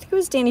 I think it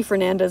was Danny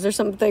Fernandez or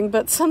something,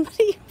 but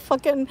somebody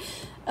fucking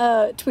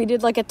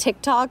tweeted like a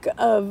TikTok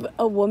of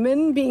a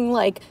woman being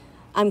like,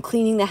 "I'm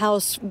cleaning the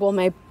house while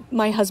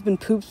my husband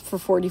poops for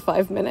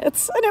 45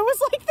 minutes." And it was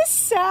like this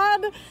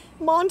sad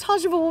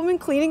montage of a woman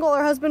cleaning while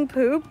her husband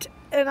pooped.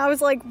 And I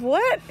was like,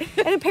 what?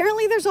 And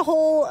apparently there's a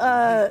whole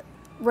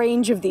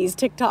range of these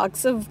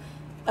TikToks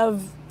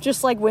of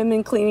just like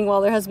women cleaning while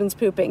their husband's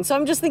pooping. So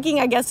I'm just thinking,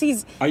 I guess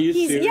he's... Are you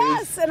serious?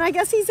 Yes, and I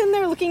guess he's in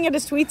there looking at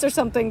his tweets or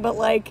something, but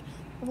like,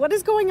 what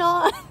is going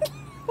on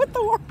with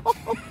the world?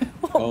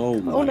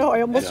 Oh no,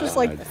 I almost just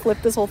like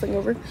flipped this whole thing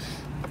over.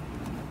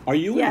 Are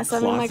you Yes,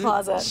 I'm in my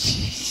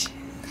closet.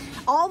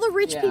 All the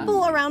rich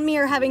people around me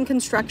are having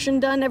construction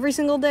done every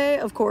single day,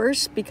 of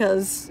course,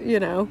 because, you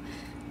know,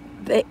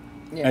 they...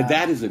 Yeah.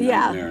 That is a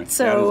nightmare. Yeah,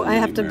 so I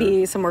have to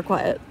be somewhere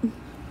quiet.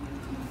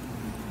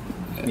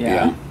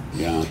 Yeah.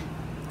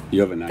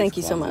 You have a nice Thank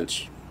you closet. so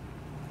much.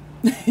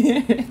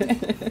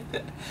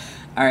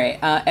 All right,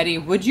 Eddie,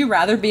 would you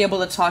rather be able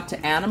to talk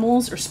to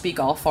animals or speak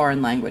all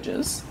foreign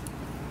languages?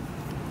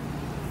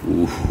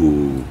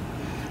 Ooh.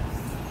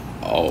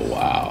 Oh,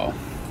 wow.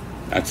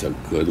 That's a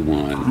good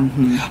one.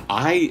 Mm-hmm.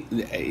 I'm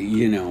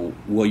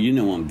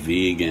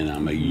vegan.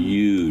 I'm a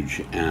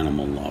huge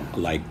animal lover.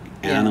 Like,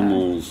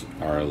 animals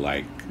are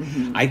like,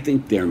 I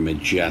think they're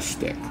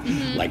majestic.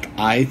 Like,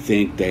 I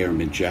think they are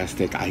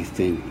majestic. I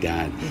think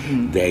that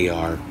they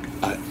are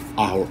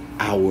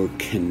our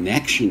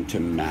connection to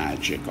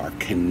magic, our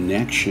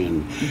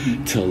connection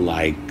to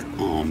like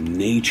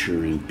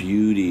nature and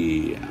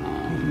beauty.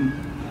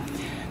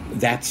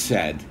 That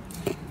said,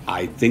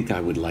 I think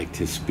I would like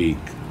to speak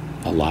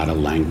a lot of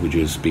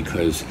languages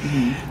because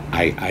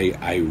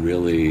I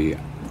really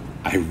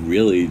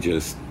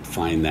just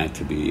find that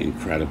to be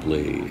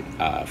incredibly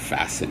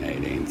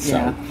fascinating.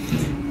 So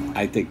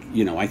I think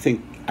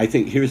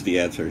here's the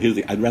answer.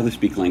 I'd rather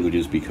speak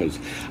languages because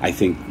I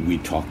think we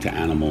talk to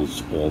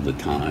animals all the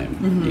time.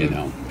 You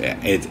know,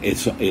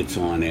 it's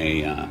on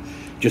a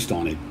just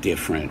on a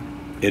different.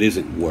 It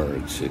isn't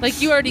words. It's,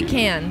 like you already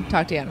can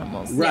talk to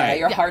animals. Right. Yeah,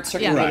 your hearts are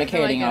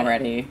communicating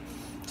already.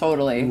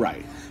 Totally.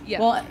 Right. Yeah.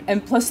 Well,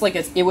 and plus, like,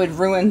 it would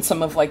ruin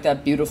some of, like,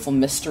 that beautiful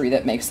mystery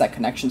that makes that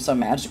connection so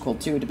magical,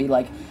 too, to be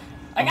like,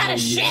 I gotta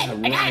shit!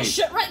 Right. I gotta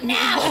shit right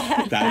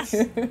now!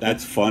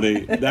 That's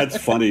funny. That's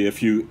funny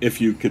if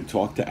you could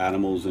talk to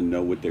animals and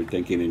know what they're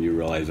thinking and you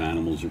realize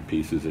animals are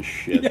pieces of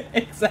shit. Yeah,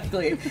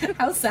 exactly.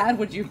 How sad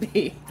would you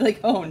be? Like,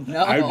 oh,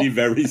 no. I'd be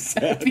very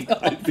sad.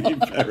 I'd be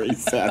very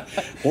sad.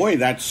 Boy,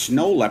 that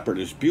snow leopard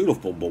is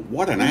beautiful, but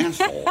what an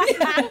asshole.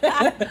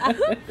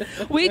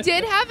 We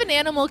did have an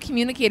animal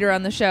communicator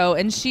on the show,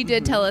 and she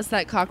did tell us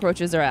that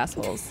cockroaches are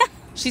assholes.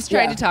 She's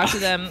tried to talk to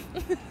them.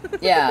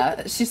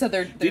 Yeah, she said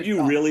they're Did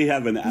you really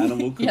have an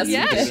animal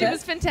communicator? Yes, she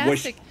was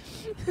fantastic.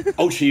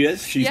 She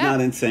is? She's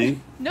not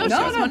insane? No, she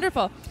was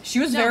wonderful. She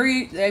was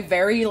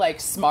very, like,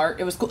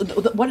 smart. It was cool.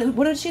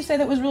 What did she say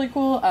that was really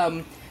cool?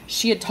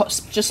 She had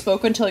just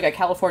spoken to, like, a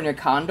California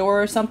condor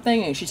or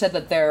something, and she said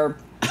that their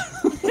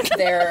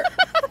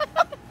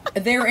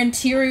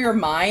interior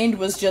mind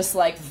was just,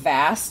 like,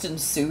 vast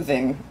and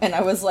soothing. And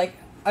I was like,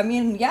 I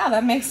mean, yeah,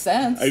 that makes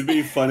sense. It'd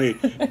be funny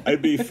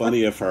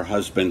if her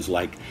husband's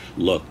like,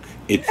 look,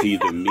 it's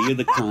either me or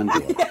the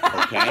condor,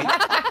 okay?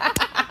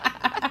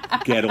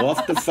 Get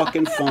off the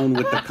fucking phone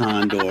with the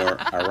condor,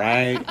 all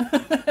right?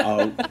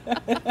 Oh,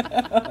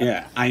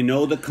 yeah, I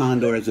know the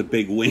condor has a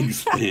big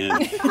wingspan.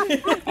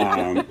 I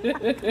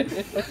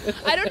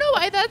don't know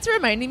why that's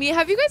reminding me.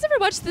 Have you guys ever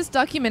watched this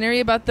documentary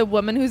about the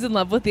woman who's in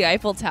love with the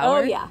Eiffel Tower?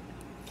 Oh, yeah.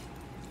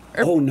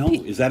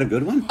 Is that a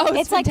good one? Oh,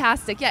 it's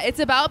fantastic. Yeah, it's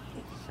about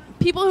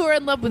people who are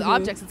in love with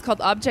objects. It's called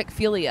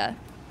objectphilia.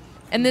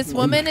 And this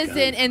woman is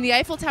and the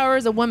Eiffel Tower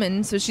is a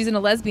woman, so she's in a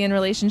lesbian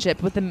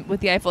relationship with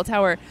the Eiffel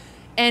Tower.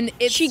 And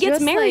she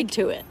gets married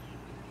to it.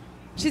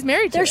 She's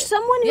married to it. There's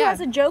someone who has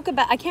a joke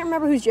about, I can't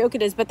remember whose joke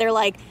it is, but they're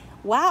like,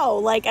 wow,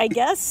 like, I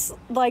guess,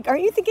 like,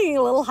 aren't you thinking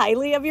a little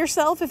highly of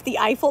yourself if the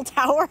Eiffel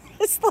Tower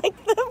is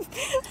like the...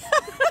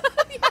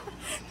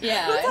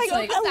 Yeah, it's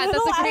like a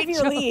little out of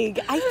your league.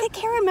 I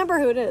can't remember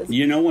who it is.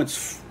 You know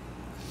what's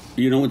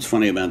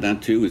funny about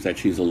that too is that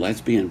she's a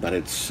lesbian, but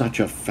it's such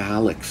a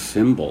phallic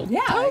symbol.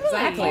 Yeah, totally.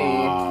 Exactly.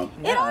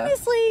 It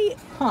honestly,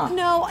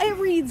 no, it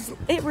reads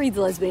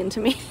lesbian to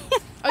me.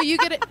 Oh, you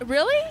get it?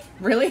 Really?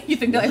 Really? You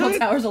think the Eiffel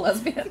Tower's a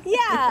lesbian?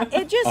 Yeah,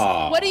 it just.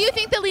 What do you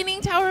think the Leaning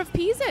Tower of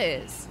Pisa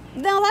is?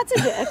 No, that's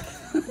a dick.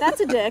 That's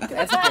a dick.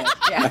 That's a dick.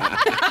 Yeah.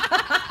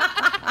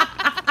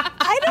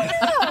 I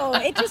don't know.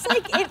 It just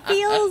like it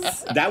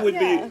feels. That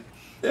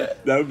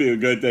would be a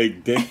good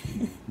thing.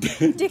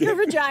 Dick or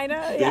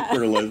vagina. Dick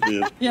or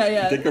lesbian.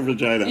 Yeah. Dick or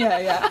vagina.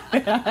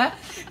 Yeah.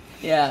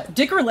 Yeah.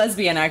 Dick or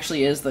lesbian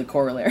actually is the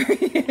corollary.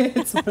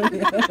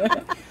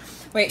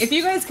 Wait, if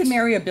you guys could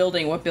marry a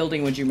building, what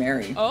building would you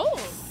marry?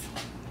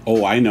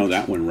 Oh, I know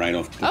that one right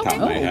off the top of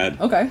my head.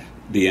 Okay.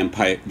 The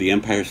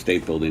Empire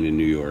State Building in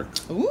New York.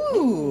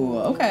 Ooh,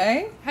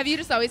 okay. Have you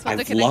just always felt a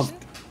I've connection?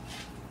 loved.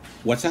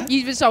 What's that?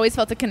 You just always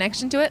felt a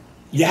connection to it?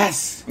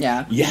 Yes.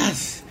 Yeah.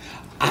 Yes.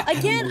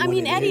 Again, I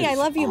mean, Eddie, I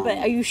love you, but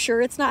are you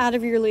sure it's not out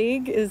of your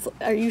league?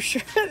 Are you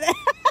sure?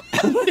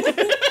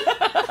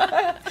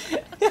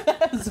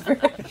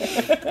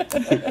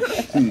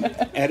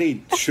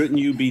 Eddie, shouldn't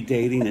you be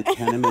dating a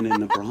tenement in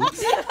the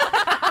Bronx?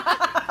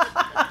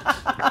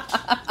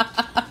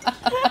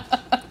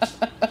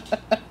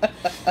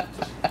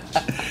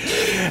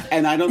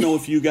 And I don't know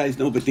if you guys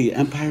know, but the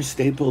Empire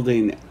State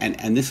Building,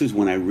 and this is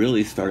when I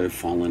really started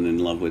falling in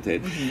love with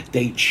it,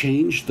 they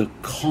changed the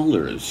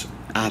colors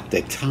at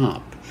the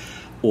top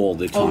all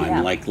the time.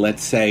 yeah. Like,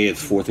 let's say it's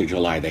 4th of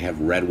July, they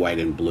have red, white,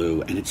 and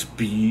blue, and it's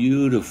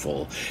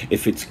beautiful.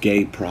 If it's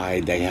gay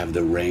pride, they have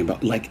the rainbow.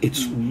 Like,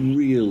 it's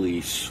really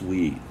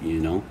sweet,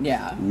 you know?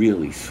 Yeah.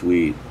 Really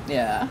sweet.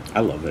 Yeah. I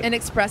love it. And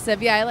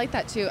expressive. Yeah, I like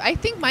that too. I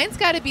think mine's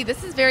got to be,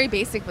 this is very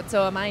basic, but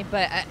so am I,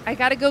 but I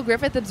got to go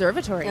Griffith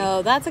Observatory.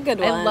 Oh, that's a good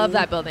one. I love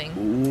that building.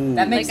 Ooh,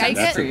 That makes sense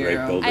that's for a great you.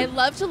 building. I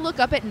love to look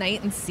up at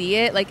night and see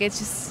it. Like, it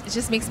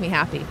just makes me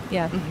happy.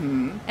 Yeah.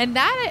 Mm-hmm. And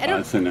that, I Oh, don't,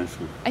 that's a nice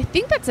one. I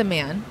think that's a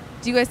man.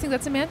 Do you guys think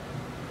that's a man?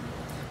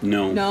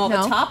 No. No,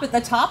 No? the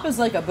top is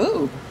like a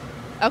boob.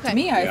 Okay. To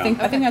me, I Yeah.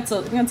 think that's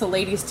a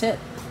lady's tit.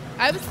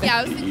 I was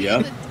thinking,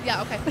 Yep.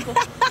 yeah, okay, cool.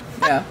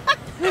 Yeah.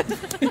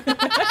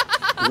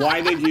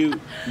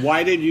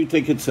 Why did you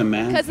think it's a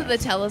man? Because of the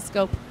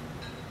telescope.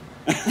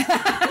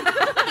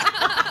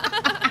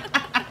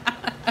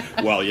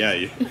 Well, yeah,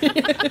 you're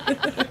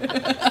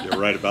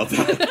right about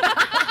that.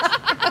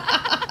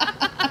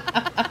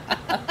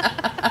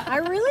 I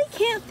really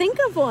can't think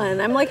of one.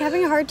 I'm like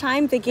having a hard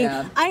time thinking.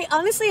 Yeah. I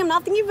honestly, I'm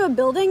not thinking of a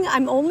building.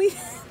 I'm only.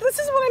 This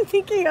is what I'm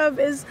thinking of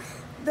is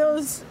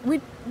those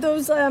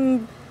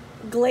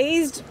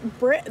glazed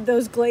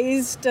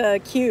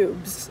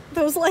cubes.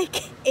 Those like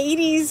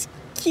 80s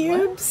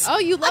cubes. Oh,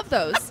 you love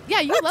those.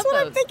 Yeah, you That's love what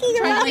those. I'm thinking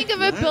trying to of. think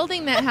of a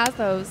building that has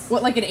those.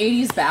 What, like an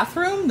 80s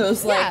bathroom?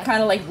 Those Yeah. like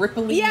kind of like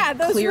ripply, Yeah,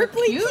 those clear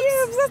ripply cubes?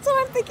 cubes. That's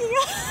what I'm thinking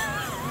of.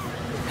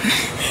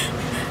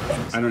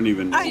 I don't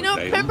even know. You know, what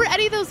they remember are.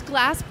 Eddie, those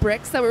glass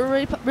bricks that were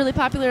really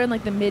popular in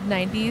like the mid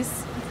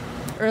 90s,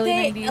 early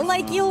 90s?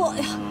 Like you'll.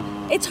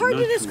 It's hard to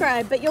Not sure.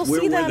 describe, but you'll Where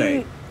see were them.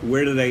 they?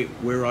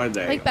 Where are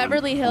they? Like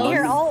Beverly On- Hills?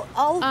 Here, I'll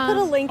put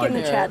a link in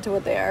the here. chat to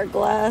what they are.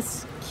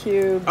 Glass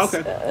cubes.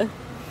 Okay.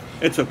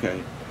 It's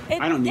okay.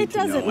 I don't need it to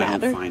know. doesn't I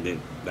matter. don't find it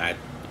that.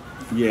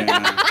 Yeah.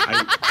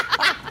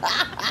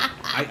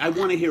 I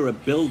want to hear a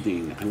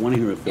building. I want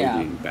to hear a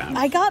building back.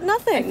 I got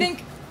nothing. I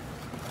think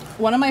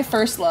one of my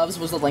first loves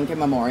was the Lincoln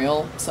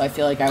Memorial, so I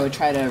feel like I would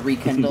try to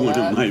rekindle One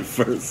that. of my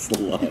first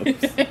loves.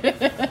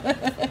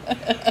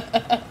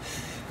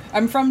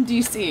 I'm from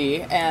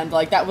DC, and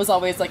like that was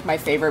always like my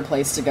favorite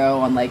place to go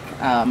on like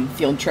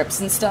field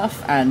trips and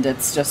stuff, and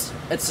it's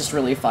just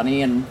really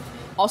funny, and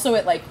also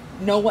it like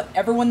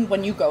everyone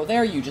when you go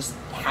there you just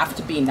have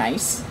to be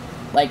nice,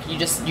 like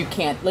you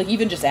can't like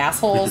even just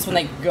assholes when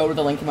they go to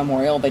the Lincoln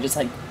Memorial they just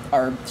like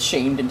are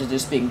shamed into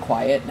just being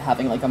quiet and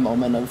having like a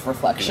moment of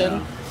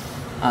reflection.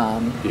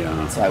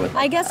 Yeah. So I would.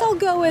 I guess I'll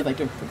go with. I'd like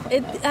to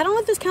proclaim that. I don't know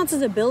if this counts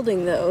as a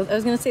building though. I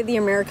was gonna say the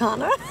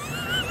Americana.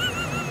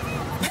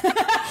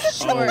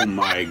 Oh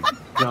my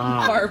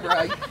God.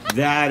 Barbara,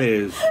 That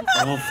is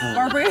awful.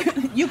 Barbara,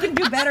 you can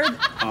do better.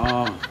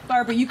 Oh,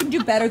 Barbara, you can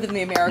do better than the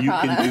you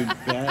Americana. can do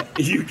better.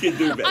 You can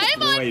do better.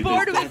 I'm on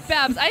board with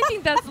Babs. I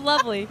think that's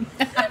lovely.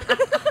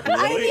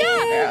 Really?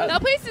 Yeah.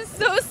 That place is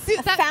so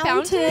that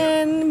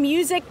Fountain,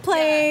 music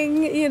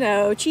playing. You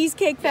know,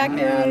 Cheesecake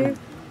Factory. Man.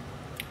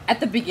 At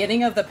the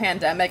beginning of the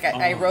pandemic,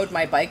 I rode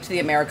my bike to the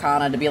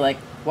Americana to be like,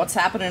 what's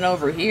happening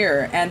over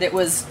here? And it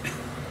was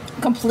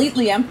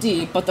completely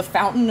empty, but the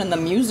fountain and the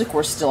music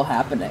were still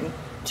happening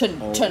to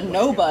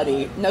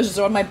nobody. And I was just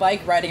on my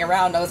bike riding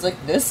around. I was like,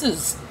 this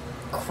is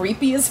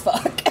creepy as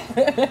fuck.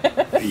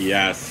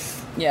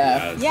 Yes.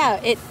 Yeah. Yes.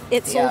 Yeah,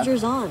 it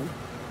soldiers on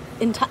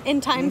in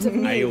times of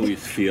need. I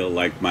always feel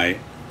like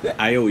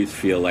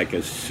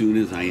as soon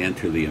as I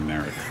enter the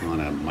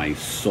Americana, my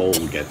soul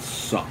gets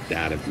sucked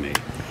out of me.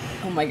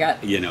 Oh my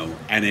God. You know,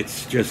 and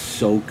it's just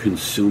so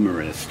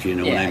consumerist, you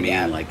know what Yeah, I mean?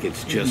 yeah. Like,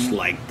 it's just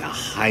like the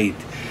height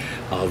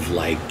of,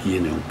 like,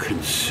 you know,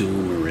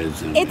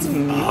 consumerism. It's-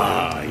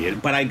 yeah.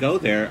 But I go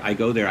there, I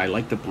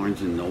like the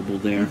Barnes & Noble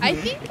there. I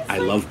think it's I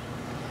like- love...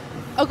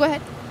 Oh, go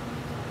ahead.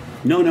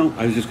 No,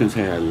 I was just going to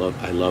say I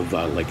love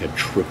like a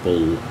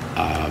triple,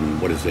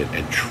 what is it?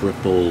 A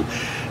triple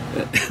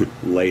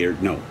layered,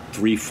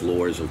 3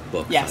 floors of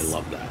books. Yes. I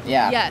love that.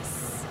 Yeah.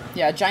 Yes.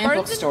 Yeah, giant Barnes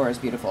and- bookstore is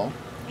beautiful.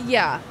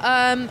 Yeah.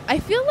 I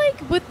feel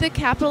like with the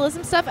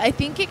capitalism stuff, I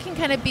think it can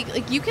kind of be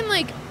like you can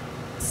like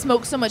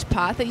smoke so much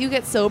pot that you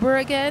get sober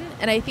again,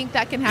 and I think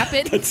that can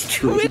happen That's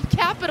true. with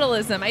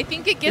capitalism. I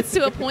think it gets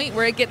to a point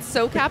where it gets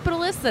so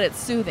capitalist that it's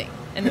soothing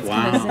and it's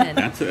kind of zen.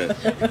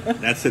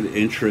 That's an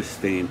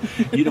interesting.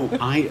 You know,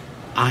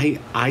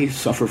 I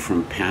suffer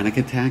from panic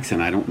attacks,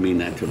 and I don't mean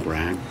that to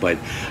brag, but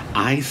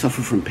I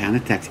suffer from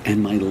panic attacks,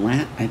 and I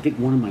think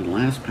one of my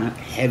last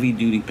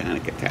heavy-duty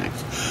panic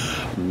attacks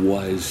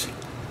was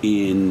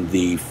in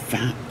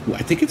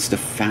I think it's the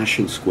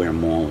Fashion Square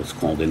Mall, it's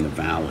called, in the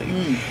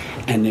Valley.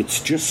 And it's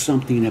just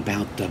something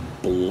about the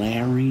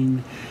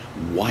blaring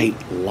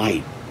white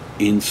light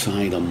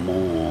inside a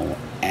mall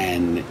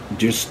and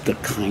just the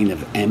kind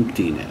of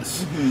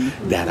emptiness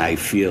that I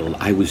feel.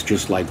 I was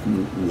just like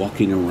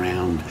walking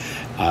around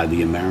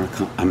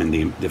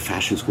the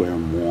Fashion Square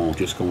Mall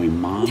just going,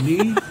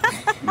 Mommy,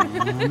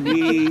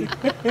 Mommy.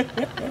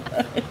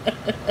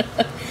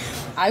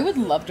 I would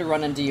love to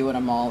run into you in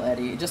a mall,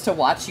 Eddie, just to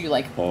watch you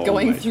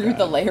going through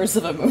the layers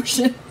of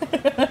emotion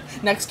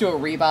next to a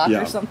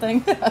Reebok or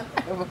something. I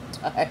would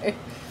die.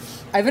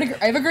 I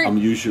have a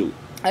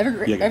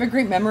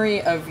great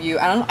memory of you.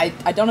 I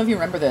don't know if you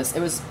remember this.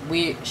 It was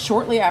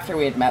shortly after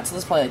we had met, so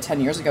this was probably like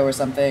 10 years ago or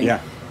something. Yeah.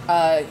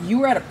 You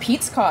were at a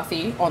Pete's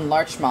Coffee on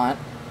Larchmont,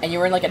 and you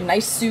were in like a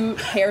nice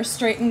suit, hair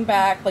straightened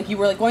back, like you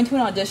were like going to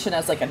an audition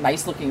as like a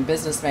nice looking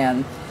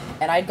businessman.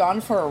 And I'd gone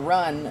for a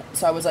run,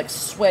 so I was like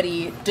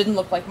sweaty, didn't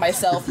look like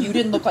myself, you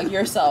didn't look like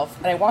yourself.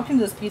 And I walked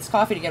into this Pete's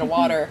Coffee to get a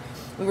water.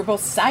 We were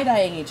both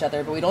side-eyeing each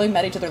other, but we'd only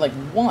met each other like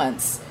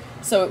once.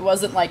 So it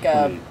wasn't like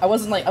I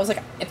was like,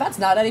 if that's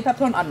not Eddie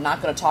Pepitone, I'm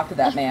not going to talk to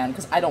that man,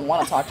 because I don't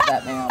want to talk to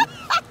that man.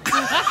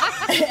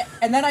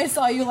 And then I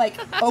saw you like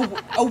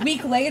a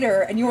week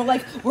later, and you were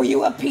like, were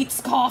you at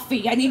Pete's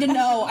Coffee? I need to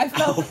know. I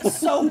felt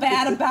so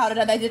bad about it,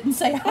 and I didn't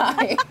say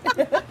hi.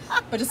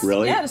 But just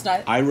really? Yeah, just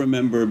not. I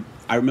remember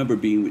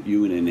being with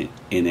you in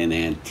an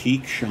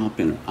antique shop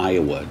in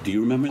Iowa. Do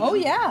you remember that? Oh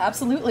yeah,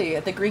 absolutely.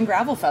 At the Green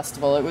Gravel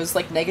Festival, it was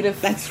like negative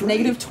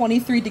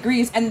 23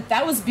 degrees, and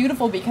that was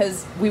beautiful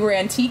because we were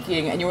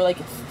antiquing, and you were like,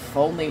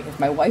 if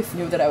my wife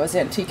knew that I was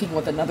antiquing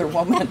with another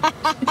woman,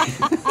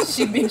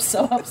 she'd be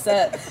so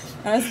upset.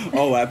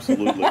 Oh,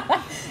 absolutely.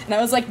 And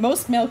I was like,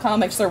 most male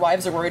comics, their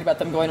wives are worried about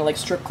them going to like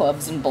strip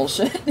clubs and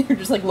bullshit. You're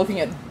just like looking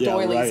at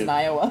doilies in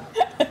Iowa.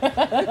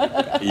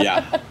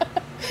 Yeah.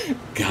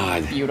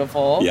 God.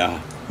 Beautiful.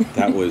 Yeah.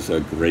 That was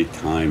a great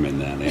time in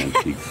that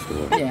antique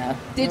store. Yeah.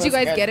 Did you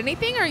guys get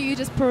anything, or you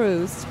just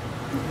perused?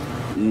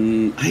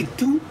 I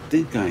don't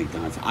think I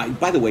got.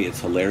 By the way, it's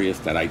hilarious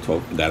that I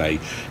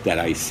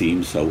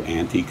seem so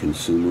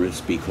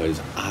anti-consumerist, because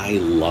I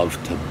love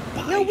to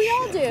buy. No, we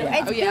all shit. do. Yeah.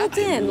 It's built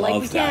in.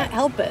 Like, we can't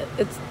help it.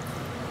 It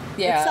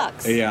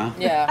sucks.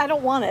 Yeah. I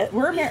don't want it.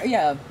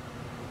 I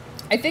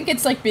think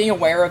it's like being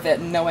aware of it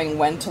and knowing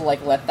when to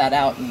like let that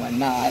out and when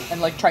not,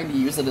 and like trying to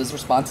use it as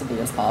responsibly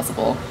as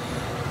possible.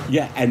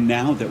 Yeah, and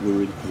now that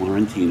we're in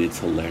quarantine, it's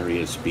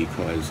hilarious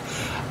because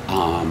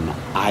I'm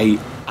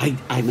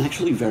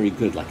actually very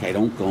good. Like, I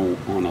don't go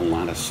on a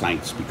lot of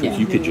sites because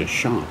you could just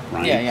shop,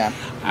 right? Yeah.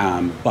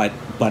 But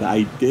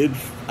I did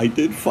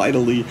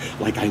finally,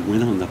 like, I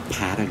went on the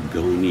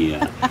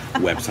Patagonia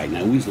website, and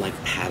I always like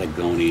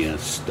Patagonia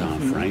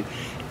stuff, right?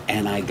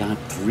 And I got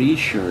 3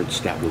 shirts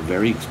that were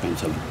very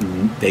expensive.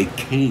 They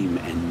came,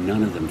 and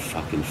none of them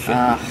fucking fit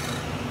me.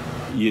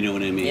 You know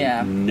what I mean?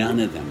 Yeah. None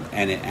of them.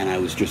 And I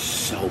was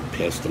just so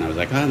pissed. And I was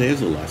like, oh,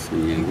 there's a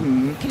lesson, you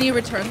know? Can you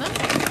return them?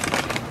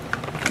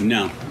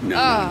 No.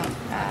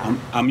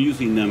 I'm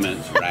using them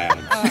as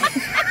rags.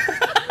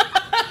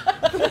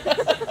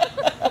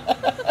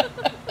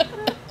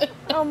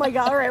 Oh my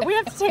God! All right, we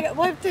have to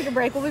take a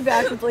break. We'll be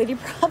back with Lady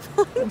Problems.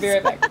 We'll be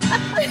right back.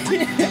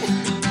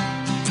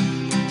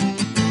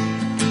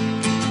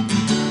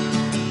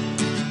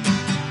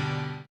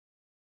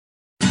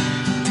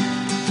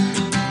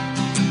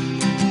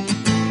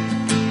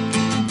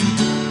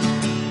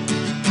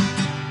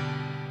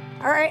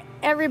 All right,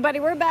 everybody,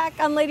 we're back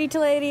on Lady to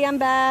Lady. I'm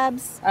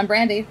Babs. I'm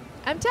Brandy.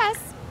 I'm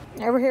Tess.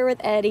 And we're here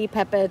with Eddie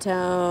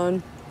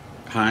Pepitone.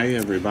 Hi,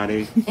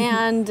 everybody.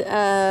 And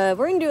we're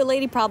going to do a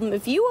lady problem.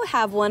 If you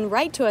have one,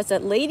 write to us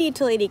at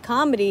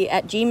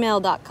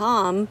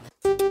ladytoladycomedy@gmail.com.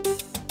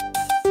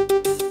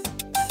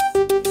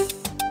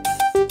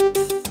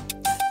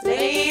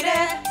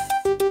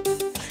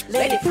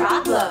 Lady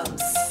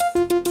problems.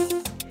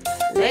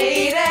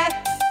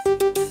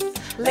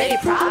 Lady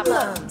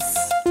problems.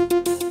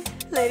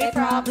 Lady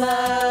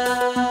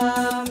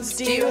problems.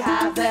 Do you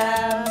have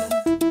them?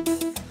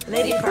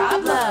 Lady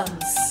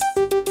problems.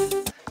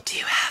 Do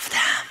you have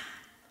them?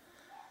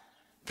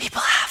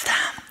 People have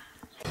them.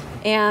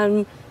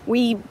 And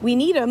we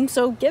need them,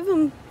 so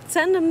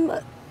send them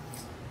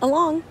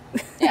along.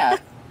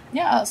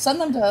 Yeah, send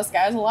them to us,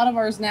 guys. A lot of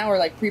ours now are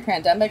like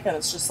pre-pandemic, and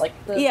it's just like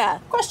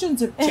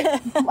questions have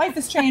changed. Life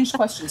has changed,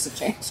 questions have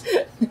changed.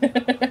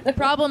 The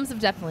problems have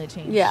definitely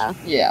changed. Yeah.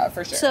 Yeah,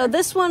 for sure. So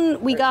this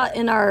one we got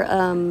in our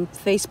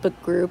Facebook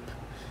group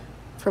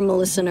from a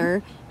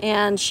listener,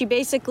 and she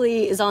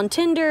basically is on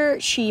Tinder.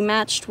 She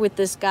matched with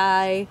this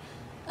guy.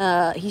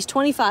 He's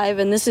 25,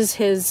 and this is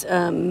his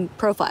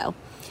profile.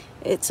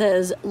 It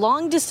says,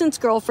 long-distance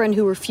girlfriend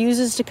who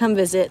refuses to come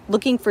visit,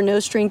 looking for no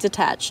strings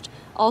attached.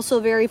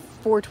 Also very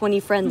 420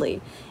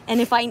 friendly.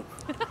 And if I...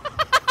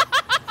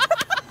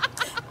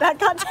 that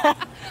got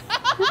tagged.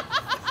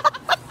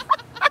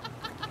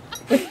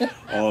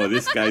 Oh,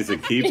 this guy's a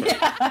keeper.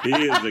 He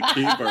is a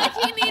keeper.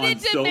 He needed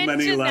on to so many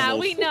mention that.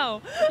 levels. We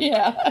know.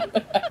 Yeah.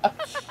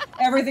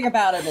 Everything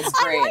about it is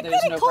great. I like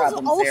There's that no it calls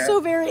problems also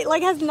here. very,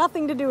 like, has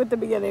nothing to do with the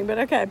beginning, but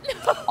okay.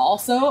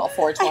 Also, a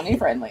 420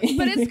 friendly.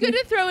 But it's good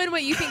to throw in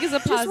what you think is a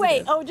positive. Just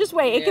wait. Oh, just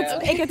wait.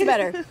 It gets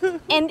better.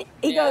 And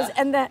he Yeah.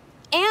 goes,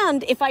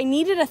 and if I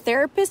needed a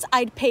therapist,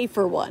 I'd pay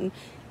for one.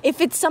 If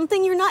it's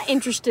something you're not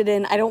interested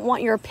in, I don't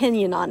want your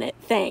opinion on it.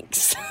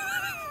 Thanks.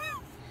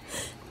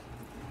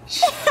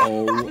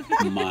 Oh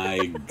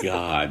my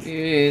God.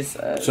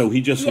 Jesus. So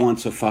he just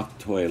wants a fuck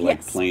toy, like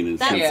Yes. plain and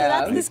So simple.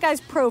 that's this guy's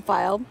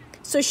profile.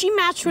 So she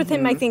matched with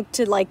him, I think,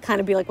 to like kind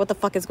of be like, what the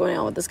fuck is going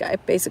on with this guy,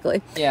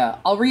 basically. Yeah,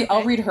 I'll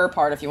read her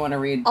part if you want to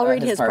read. I'll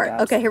read his part.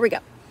 Babs. Okay, here we go.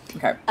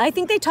 Okay. I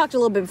think they talked a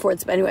little bit before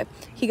this, but anyway.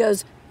 He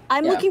goes,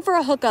 I'm Yeah. looking for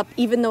a hookup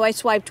even though I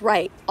swiped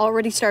right,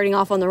 already starting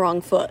off on the wrong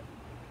foot.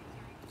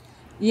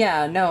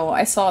 Yeah, no,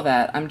 I saw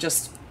that. I'm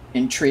just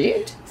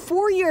intrigued.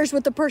 4 years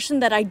with the person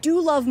that I do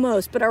love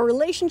most, but our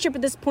relationship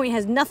at this point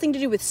has nothing to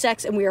do with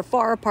sex and we are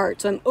far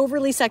apart, so I'm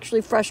overly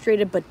sexually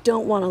frustrated but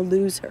don't want to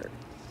lose her.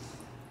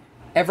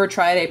 Ever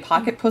tried a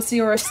pocket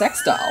pussy or a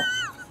sex doll?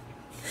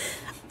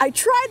 I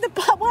tried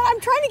well, I'm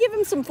trying to give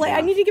him some play.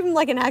 I need to give him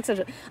like an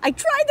accent. I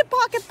tried the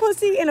pocket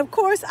pussy, and of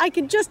course, I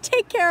can just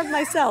take care of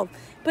myself.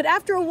 But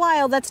after a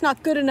while, that's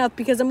not good enough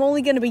because I'm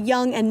only going to be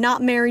young and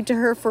not married to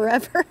her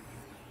forever.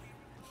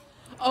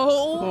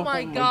 Oh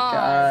my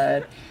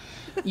god.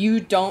 You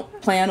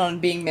don't plan on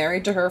being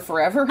married to her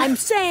forever? I'm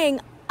saying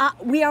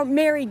we aren't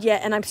married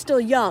yet, and I'm still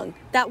young.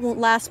 That won't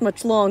last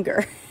much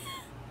longer.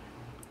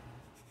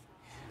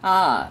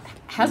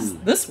 Has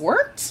this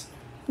worked?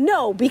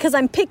 No, because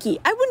I'm picky.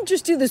 I wouldn't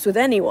just do this with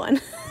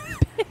anyone.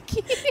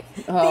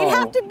 They'd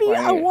have to be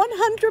a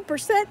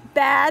 100%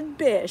 bad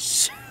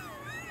bish.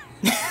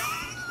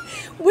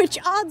 Which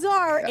odds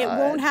are it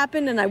won't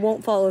happen and I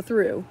won't follow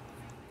through.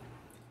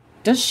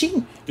 Does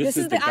she? This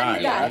is the guy. I'm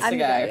the guy. That's I'm the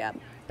the guy, guy. yeah.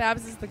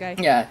 Babs is the guy.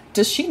 Yeah.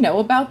 Does she know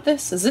about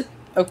this? Is it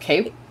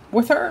okay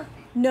with her?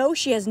 No,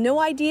 she has no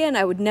idea, and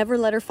I would never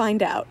let her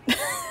find out.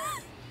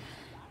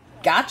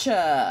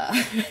 Gotcha.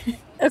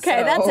 Okay,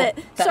 So, that's it.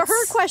 So that's-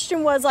 her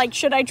question was like,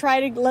 should I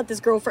try to let this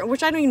girlfriend,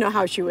 which I don't even know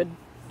how she would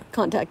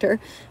contact her,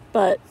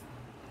 but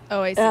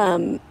Oh, I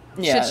see.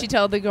 Yeah. Should she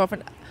tell the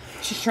girlfriend?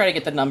 She's trying to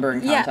get the number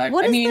and yeah, contact.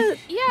 what I is mean, the?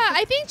 Yeah,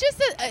 I think just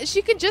that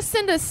she could just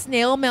send a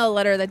snail mail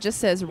letter that just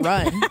says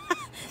 "run."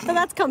 So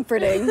that's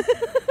comforting.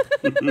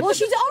 Well,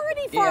 she's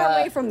already far Yeah.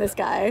 away from this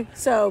guy,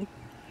 so.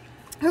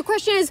 Her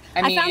question is,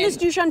 I found this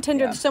mean, douche on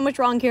Tinder. yeah. There's so much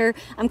wrong here.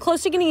 I'm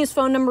close to getting his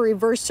phone number,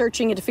 reverse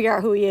searching it to figure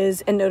out who he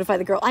is, and notify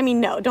the girl. I mean,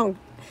 no, don't.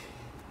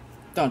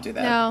 don't do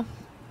that. No.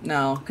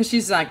 No, because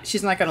she's not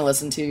going to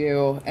listen to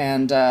you,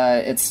 and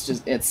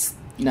it's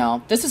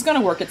no. This is going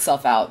to work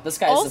itself out. This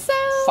guy's Also-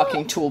 a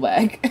fucking tool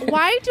bag.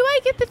 Why do I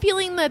get the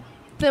feeling that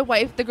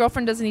the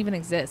girlfriend doesn't even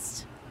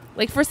exist?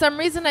 Like, for some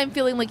reason, I'm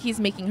feeling like he's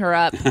making her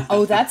up.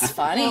 Oh, that's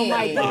funny. Oh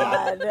my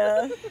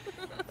god.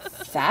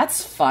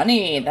 That's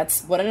funny.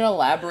 That's what an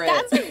elaborate.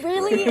 That's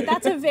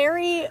a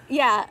very,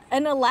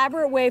 an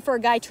elaborate way for a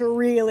guy to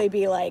really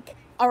be like,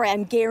 all right,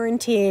 I'm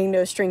guaranteeing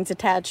no strings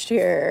attached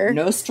here.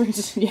 no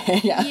strings.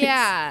 Yeah.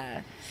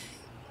 Yeah.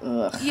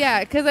 Ugh.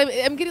 Yeah, because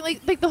I'm getting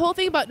like the whole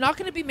thing about not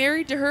going to be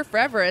married to her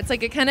forever. It's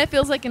like it kind of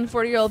feels like in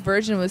 40-Year-Old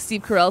Virgin with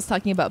Steve Carell's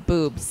talking about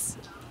boobs.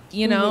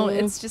 You know,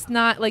 it's just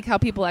not like how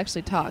people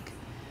actually talk.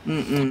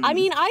 I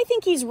mean, I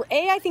think he's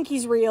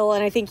real,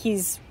 and I think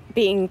he's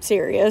being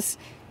serious.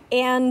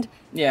 And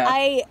Yeah.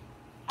 I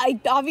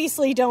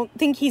obviously don't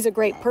think he's a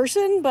great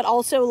person, but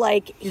also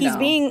like he's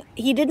No.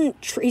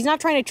 he's not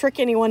trying to trick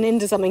anyone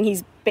into something.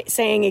 He's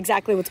saying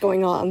exactly what's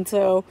going on.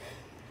 So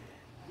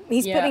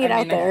he's putting it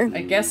out there.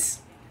 I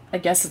guess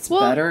it's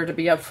Well- better to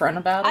be upfront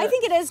about it. I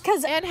think it is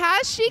because And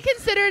has she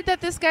considered that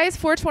this guy's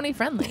 420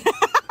 friendly?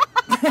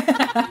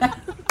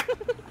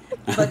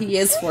 but he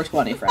is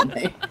 420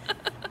 friendly.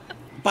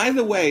 By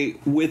the way,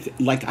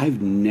 I've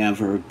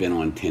never been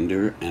on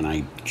Tinder, and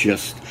I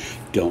just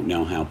don't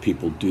know how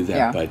people do that.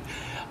 Yeah. But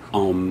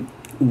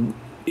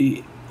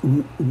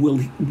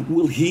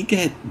will he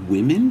get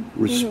women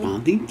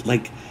responding?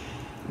 Like,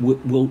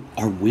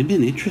 are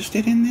women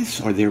interested in this?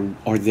 Are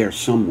there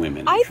some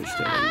women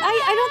interested in it?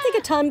 I don't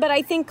think a ton, but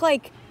I think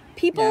like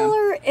people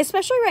are,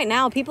 especially right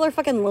now, people are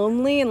fucking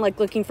lonely and like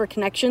looking for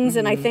connections,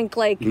 and I think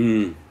like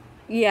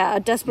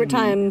desperate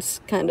times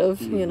kind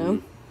of, you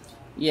know.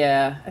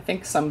 Yeah, I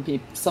think some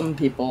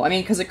people. I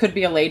mean, because it could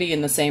be a lady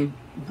in the same,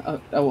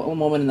 a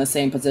woman in the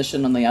same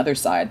position on the other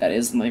side that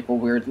is like a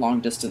weird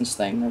long distance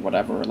thing or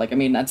whatever. Like, I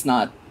mean, that's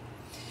not.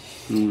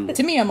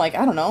 To me, I'm like,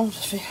 I don't know,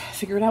 just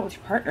figure it out with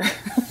your partner.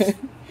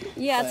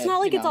 Yeah, it's But, not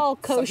like it's all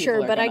some kosher,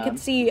 people are but I gonna-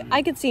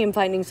 could see him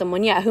finding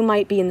someone, who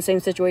might be in the same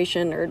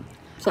situation or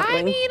something.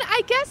 I mean,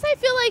 I guess I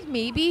feel like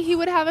maybe he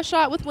would have a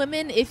shot with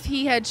women if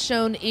he had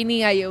shown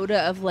any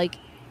iota of like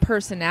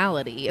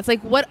personality. It's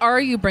like, what are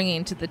you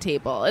bringing to the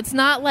table? It's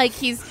not like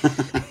he's, you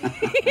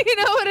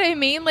know what I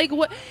mean? Like,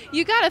 what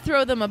you got to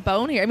throw them a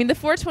bone here. I mean, the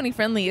 420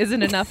 friendly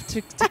isn't enough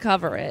to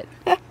cover it.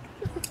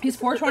 He's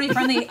 420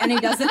 friendly, and he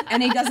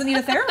doesn't need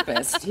a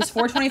therapist. He's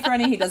 420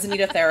 friendly. He doesn't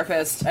need a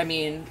therapist. I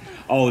mean,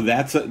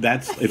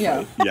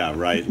 yeah,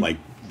 right. Like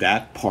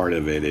that part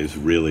of it is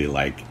really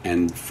like,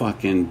 and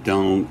fucking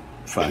don't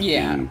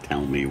fucking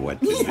tell me what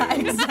to do.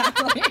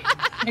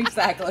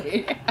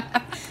 Exactly.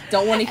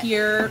 Don't want to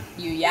hear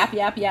you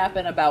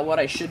yapping about what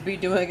I should be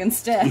doing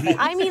instead.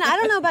 I mean, I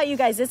don't know about you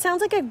guys. It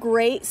sounds like a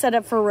great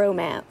setup for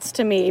romance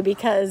to me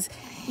because,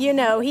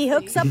 he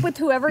hooks up with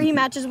whoever he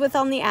matches with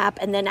on the app,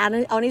 and then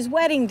on his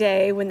wedding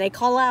day, when they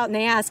call out and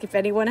they ask if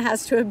anyone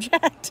has to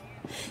object,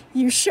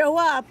 you show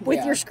up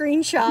with your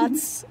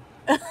screenshots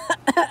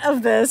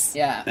of this.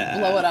 Yeah,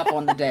 blow it up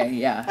on the day.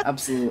 Yeah,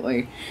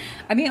 absolutely.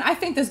 I mean, I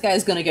think this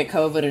guy's going to get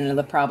COVID and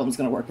the problem's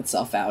going to work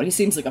itself out. He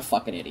seems like a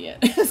fucking idiot.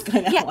 That's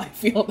kind of how I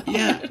feel about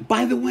it.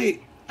 By the way,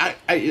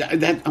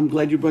 I'm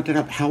glad you brought that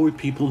up. How are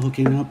people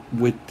hooking up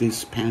with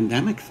this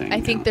pandemic thing?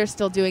 I think they're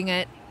still doing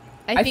it.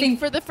 I think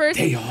for the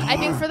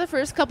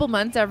first couple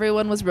months,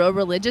 everyone was real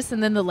religious,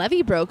 and then the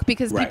levee broke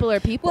because people are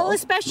people. Well,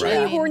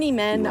 especially horny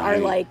men are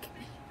like,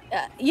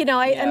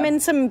 I'm in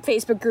some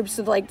Facebook groups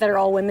of like that are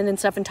all women and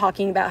stuff, and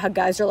talking about how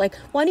guys are like,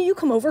 "Why don't you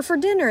come over for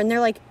dinner?" And they're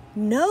like,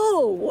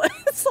 "No,"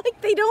 it's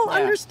like they don't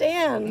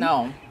understand.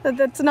 No,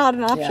 that's not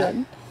an option.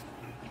 Yeah.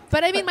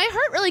 But I mean, my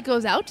heart really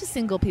goes out to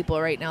single people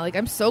right now. Like,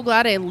 I'm so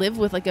glad I live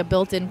with like a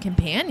built-in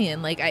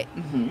companion. Like,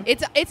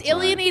 it's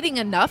alienating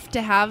enough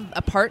to have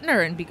a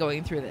partner and be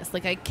going through this.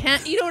 Like, I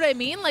can't. You know what I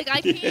mean? Like,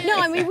 I can't. No,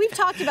 I mean, we've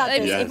talked about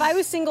this. Yes. If I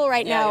was single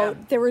right now,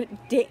 there would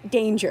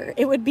danger.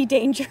 It would be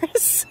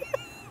dangerous.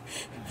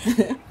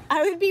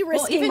 I would be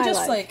risking my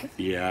life.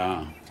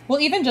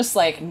 Well, even just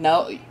like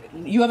no,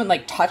 you haven't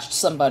like touched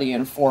somebody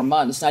in 4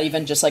 months. Not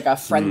even just like a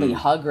friendly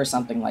hug or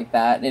something like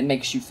that. It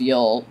makes you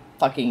feel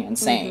fucking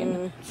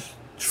insane.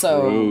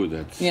 So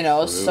true,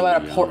 so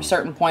at a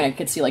certain point, I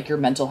could see like your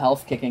mental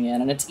health kicking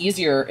in, and it's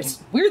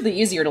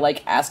weirdly easier to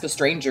like ask a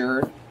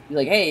stranger, be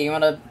like, "Hey, you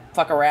want to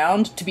fuck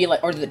around?" To be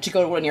like, or to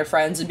go to one of your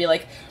friends and be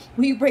like,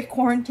 "Will you break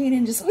quarantine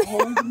and just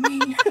hold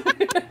me?"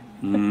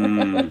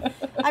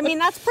 I mean,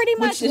 that's pretty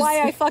much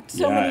why I fucked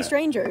so many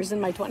strangers in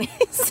my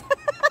 20s.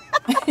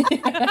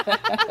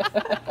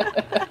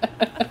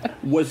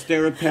 Was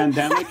there a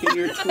pandemic in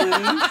your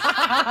 20s?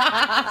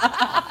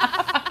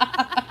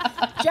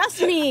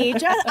 Just me.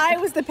 I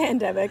was the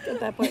pandemic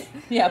at that point.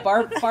 Yeah,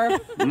 Barbara's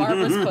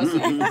pussy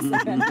was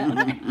the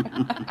pandemic.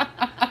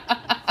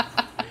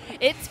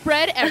 It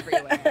spread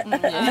everywhere.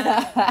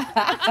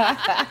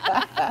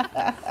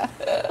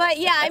 But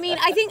yeah, I mean,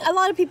 I think a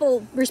lot of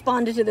people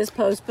responded to this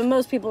post, but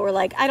most people were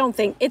like, I don't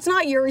think it's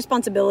not your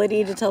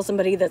responsibility to tell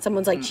somebody that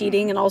someone's like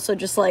cheating, and also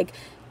just like,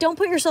 don't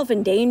put yourself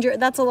in danger.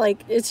 That's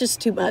it's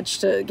just too much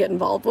to get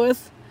involved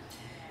with.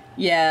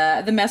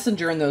 Yeah, the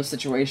messenger in those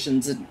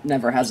situations, it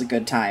never has a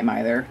good time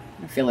either.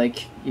 I feel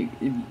like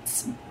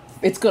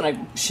it's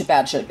gonna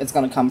bad shit. It's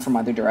gonna come from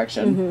either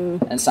direction,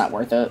 and it's not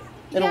worth it.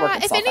 It'll work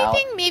itself if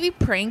anything, out. Maybe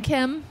prank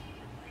him.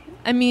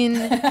 I mean,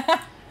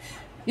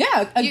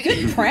 yeah, a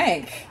good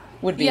prank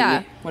would be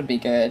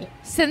good.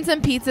 Send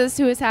some pizzas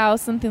to his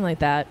house, something like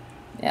that.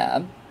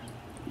 Yeah.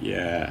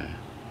 Yeah.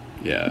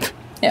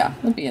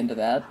 I'd be into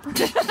that.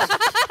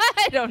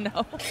 I don't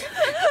know.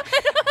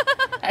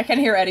 I can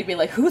hear Eddie be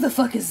like, "Who the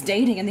fuck is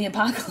dating in the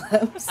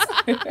apocalypse?"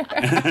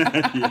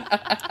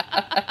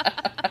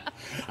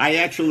 I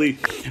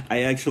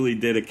actually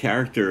did a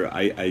character.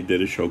 I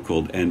did a show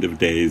called End of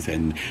Days,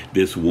 and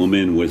this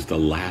woman was the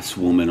last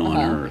woman on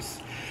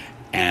Earth,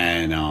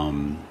 and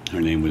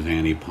her name was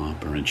Annie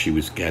Popper, and she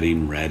was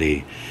getting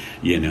ready,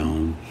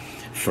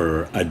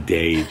 for a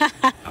date,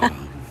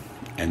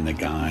 and the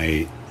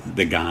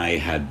guy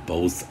had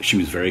both. She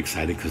was very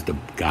excited because the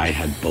guy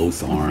had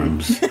both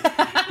arms.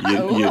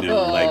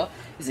 Like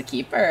he's a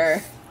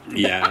keeper.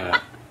 Yeah.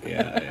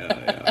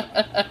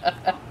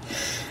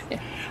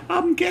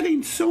 I'm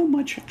getting so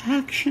much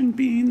action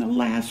being the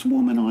last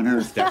woman on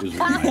Earth. That was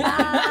really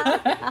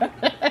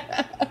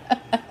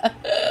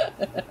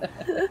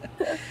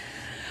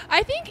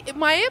I think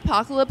my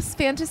apocalypse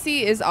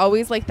fantasy is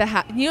always like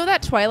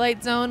that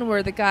Twilight Zone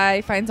where the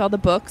guy finds all the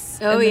books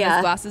and then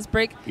his glasses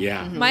break?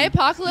 Yeah. Mm-hmm. My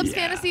apocalypse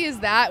fantasy is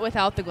that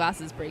without the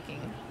glasses breaking.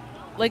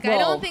 Like, I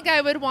don't think I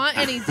would want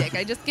any dick.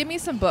 I just give me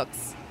some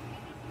books.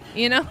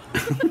 Yeah.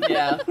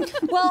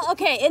 Well,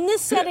 okay, in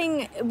this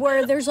setting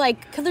where there's cause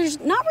there's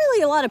not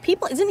really a lot of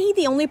people, isn't he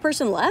the only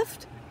person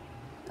left?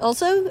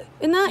 Also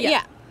in that?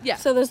 Yeah.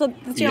 So that's the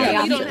only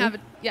option. You don't have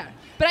it. Yeah.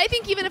 But I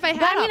think even if I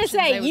had I'm going to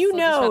say,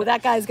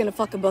 that guy's going to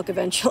fuck a book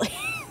eventually.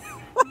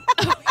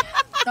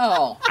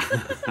 Oh.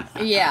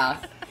 Yeah.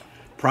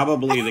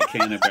 Probably the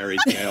Canterbury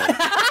Tales.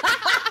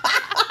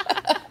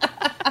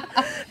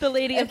 The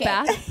Lady of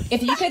Bath.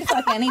 If you could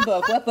fuck any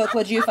book, what book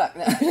would you fuck?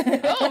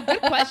 Oh,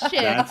 good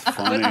question. That's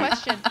funny. Good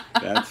question.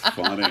 That's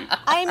funny.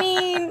 I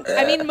mean,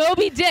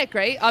 Moby Dick,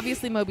 right?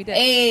 Obviously, Moby Dick.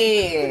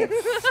 Hey.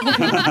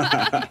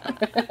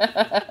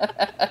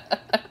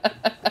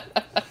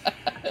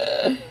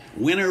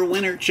 Winner,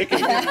 winner, chicken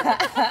dinner.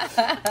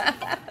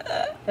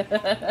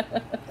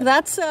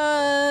 that's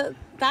our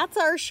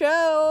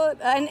show.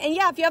 And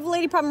yeah, if you have a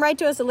lady problem, write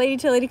to us at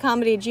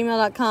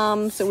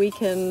ladytoladycomedy@gmail.com so we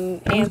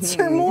can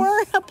answer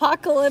more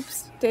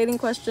apocalypse dating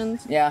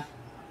questions. Yeah.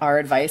 Our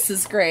advice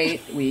is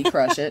great. We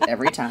crush it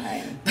every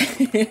time.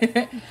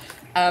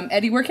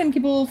 Eddie, where can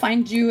people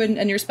find you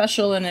and your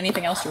special and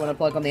anything else you want to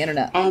plug on the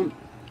internet?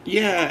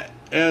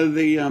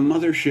 The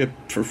mothership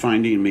for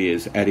finding me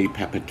is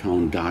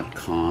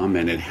eddiepepitone.com,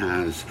 and it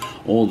has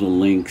all the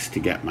links to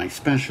get my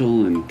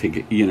special and to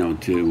get,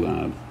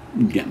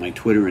 get my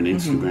Twitter and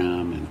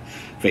Instagram and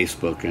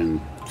Facebook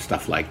and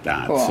stuff like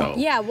that. Cool. So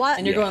yeah, what?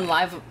 And you're going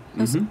live on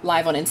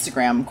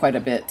Instagram quite a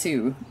bit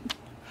too.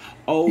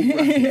 Oh,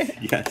 right.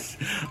 Yes,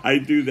 I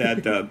do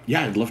that.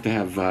 I'd love to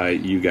have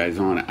you guys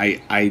on.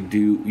 I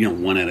do,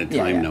 one at a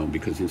time, though,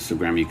 because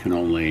Instagram you can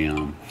only...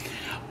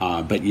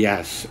 but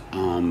yes,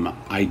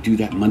 I do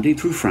that Monday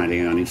through Friday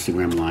on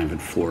Instagram Live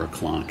at 4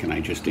 o'clock, and I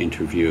just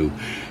interview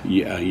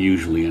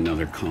usually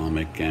another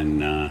comic,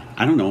 and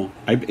I don't know,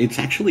 it's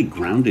actually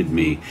grounded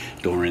me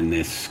during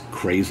this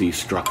crazy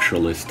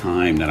structuralist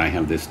time that I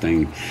have this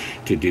thing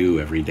to do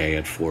every day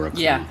at 4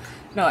 o'clock. Yeah.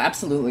 No,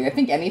 absolutely. I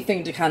think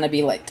anything to kind of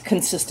be like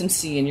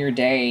consistency in your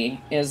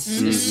day is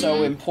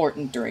so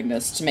important during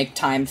this to make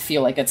time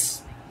feel like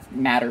it's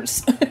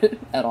matters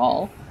at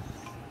all.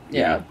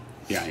 Yeah.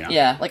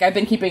 Yeah, like I've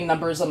been keeping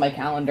numbers on my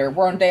calendar.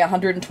 We're on day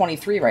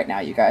 123 right now,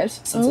 you guys.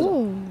 Is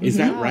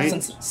that right?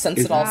 Since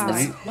it all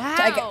started.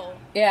 Wow.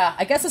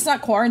 I guess it's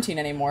not quarantine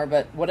anymore,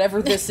 but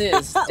whatever this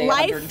is, day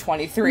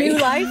 123. New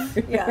life?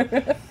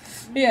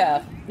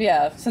 Yeah.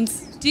 Yeah.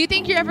 Since Do you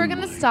think you're ever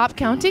going to stop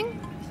counting?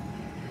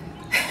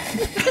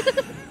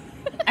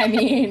 I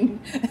mean,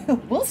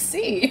 we'll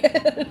see.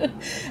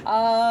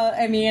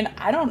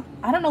 I don't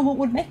know what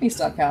would make me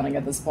stop counting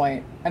at this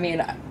point. I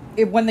mean,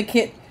 when the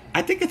kid...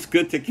 I think it's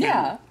good to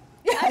count.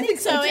 Yeah, I think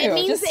so too.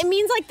 It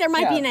means like there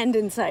might be an end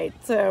in sight,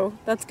 so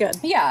that's good.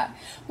 Yeah.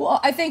 Well,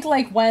 I think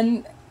like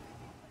when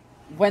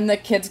the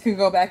kids can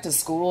go back to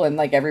school and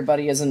like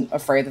everybody isn't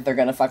afraid that they're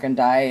gonna fucking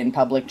die in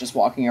public just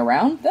walking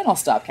around, then I'll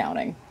stop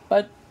counting.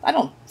 But I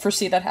don't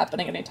foresee that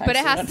happening anytime soon. But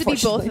it has to be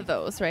both of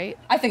those, right?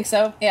 I think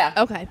so. Yeah.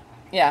 Okay.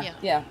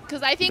 Yeah.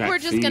 Because I think we're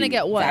just gonna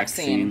get what?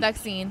 Vaccine.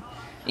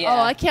 Yeah.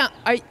 Oh,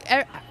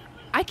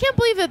 I can't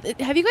believe that.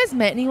 Have you guys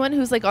met anyone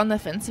who's like on the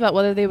fence about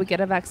whether they would get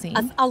a vaccine?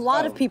 A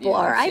lot of people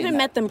are. I haven't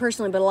met them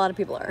personally, but a lot of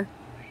people are.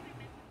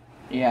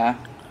 Yeah.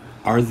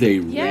 Are they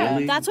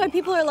really? That's why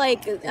people are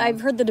like, I've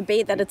heard the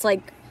debate that it's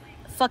like,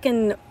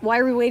 fucking, why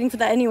are we waiting for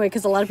that anyway?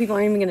 Because a lot of people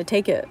aren't even going to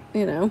take it,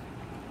 Yeah.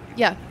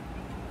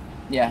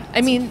 Yeah.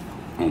 I mean...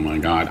 Oh my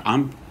God.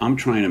 I'm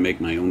trying to make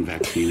my own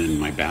vaccine in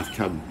my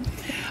bathtub.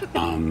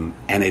 And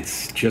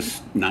it's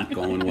just not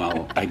going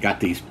well. I got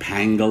these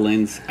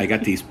pangolins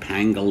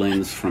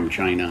from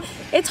China.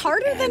 It's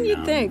harder than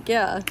you'd think,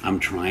 yeah. I'm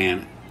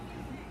trying.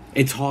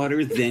 It's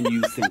harder than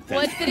you think. Well,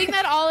 it's fitting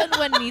that all in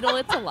one needle.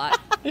 It's a lot.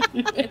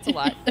 It's a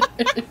lot.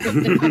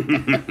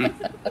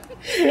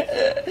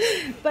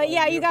 But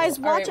yeah, you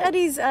guys watch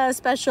Eddie's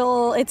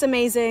special. It's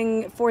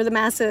amazing for the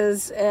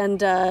masses,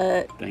 and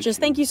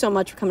thank you so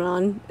much for coming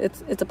on.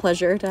 It's a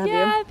pleasure to have you.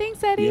 Yeah,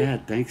 thanks, Eddie. Yeah,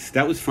 thanks.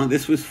 That was fun.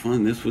 This was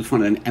fun.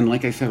 And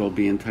like I said, I'll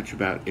be in touch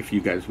about if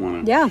you guys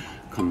want to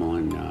come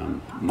on.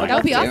 That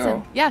would be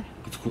awesome. Yeah.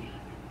 It's cool.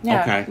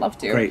 Yeah, okay. Love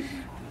to. Great.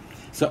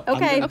 So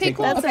Okay,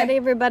 cool. That's Eddie,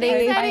 everybody.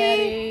 Thanks,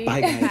 Eddie. Bye,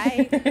 guys.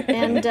 Bye.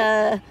 And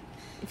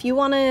if you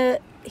want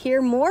to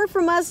hear more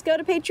from us, go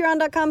to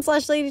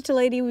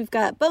patreon.com/ladytolady. We've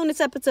got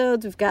bonus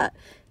episodes. We've got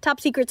top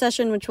secret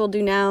session, which we'll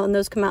do now, and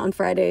those come out on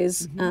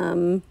Fridays.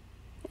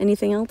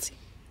 Anything else,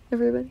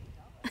 everybody?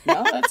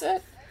 No, that's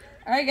it.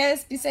 All right,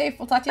 guys. Be safe.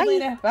 We'll talk to you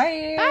later.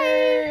 Bye.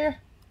 Bye.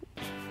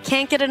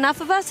 Can't get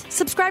enough of us?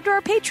 Subscribe to our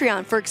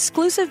Patreon for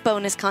exclusive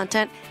bonus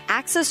content,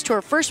 access to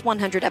our first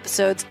 100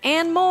 episodes,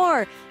 and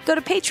more. Go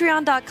to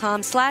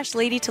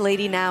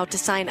patreon.com/ladytolady now to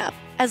sign up.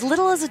 As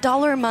little as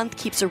 $1 a month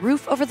keeps a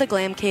roof over the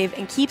glam cave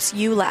and keeps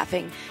you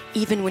laughing,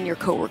 even when your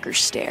coworkers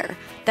stare.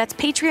 That's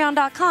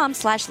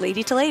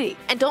patreon.com/ladytolady.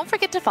 And don't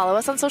forget to follow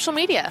us on social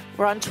media.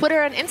 We're on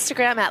Twitter and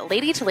Instagram at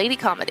Lady to Lady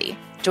Comedy.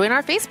 Join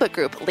our Facebook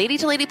group, Lady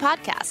to Lady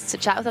Podcasts, to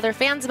chat with other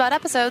fans about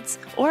episodes,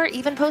 or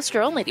even post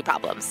your own lady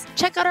problems.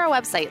 Check out our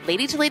website,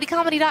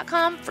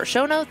 ladytoladycomedy.com, for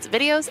show notes,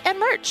 videos, and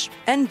merch.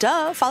 And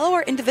follow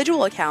our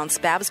individual accounts,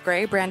 Babs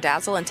Gray,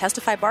 Brandazzle, and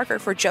Testify Barker,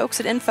 for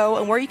jokes and info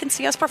and where you can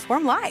see us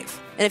perform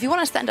live. And if you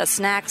want to send us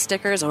snacks,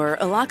 stickers, or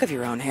a lock of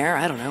your own hair,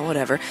 I don't know,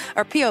 whatever,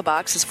 our P.O.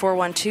 Box is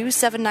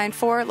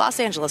 412-794, Los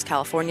Angeles,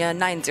 California,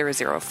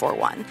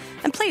 90041.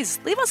 And please,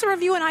 leave us a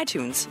review on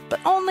iTunes, but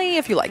only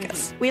if you like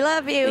us. We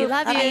love you. We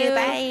love you.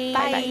 Bye.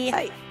 Bye.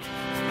 Bye.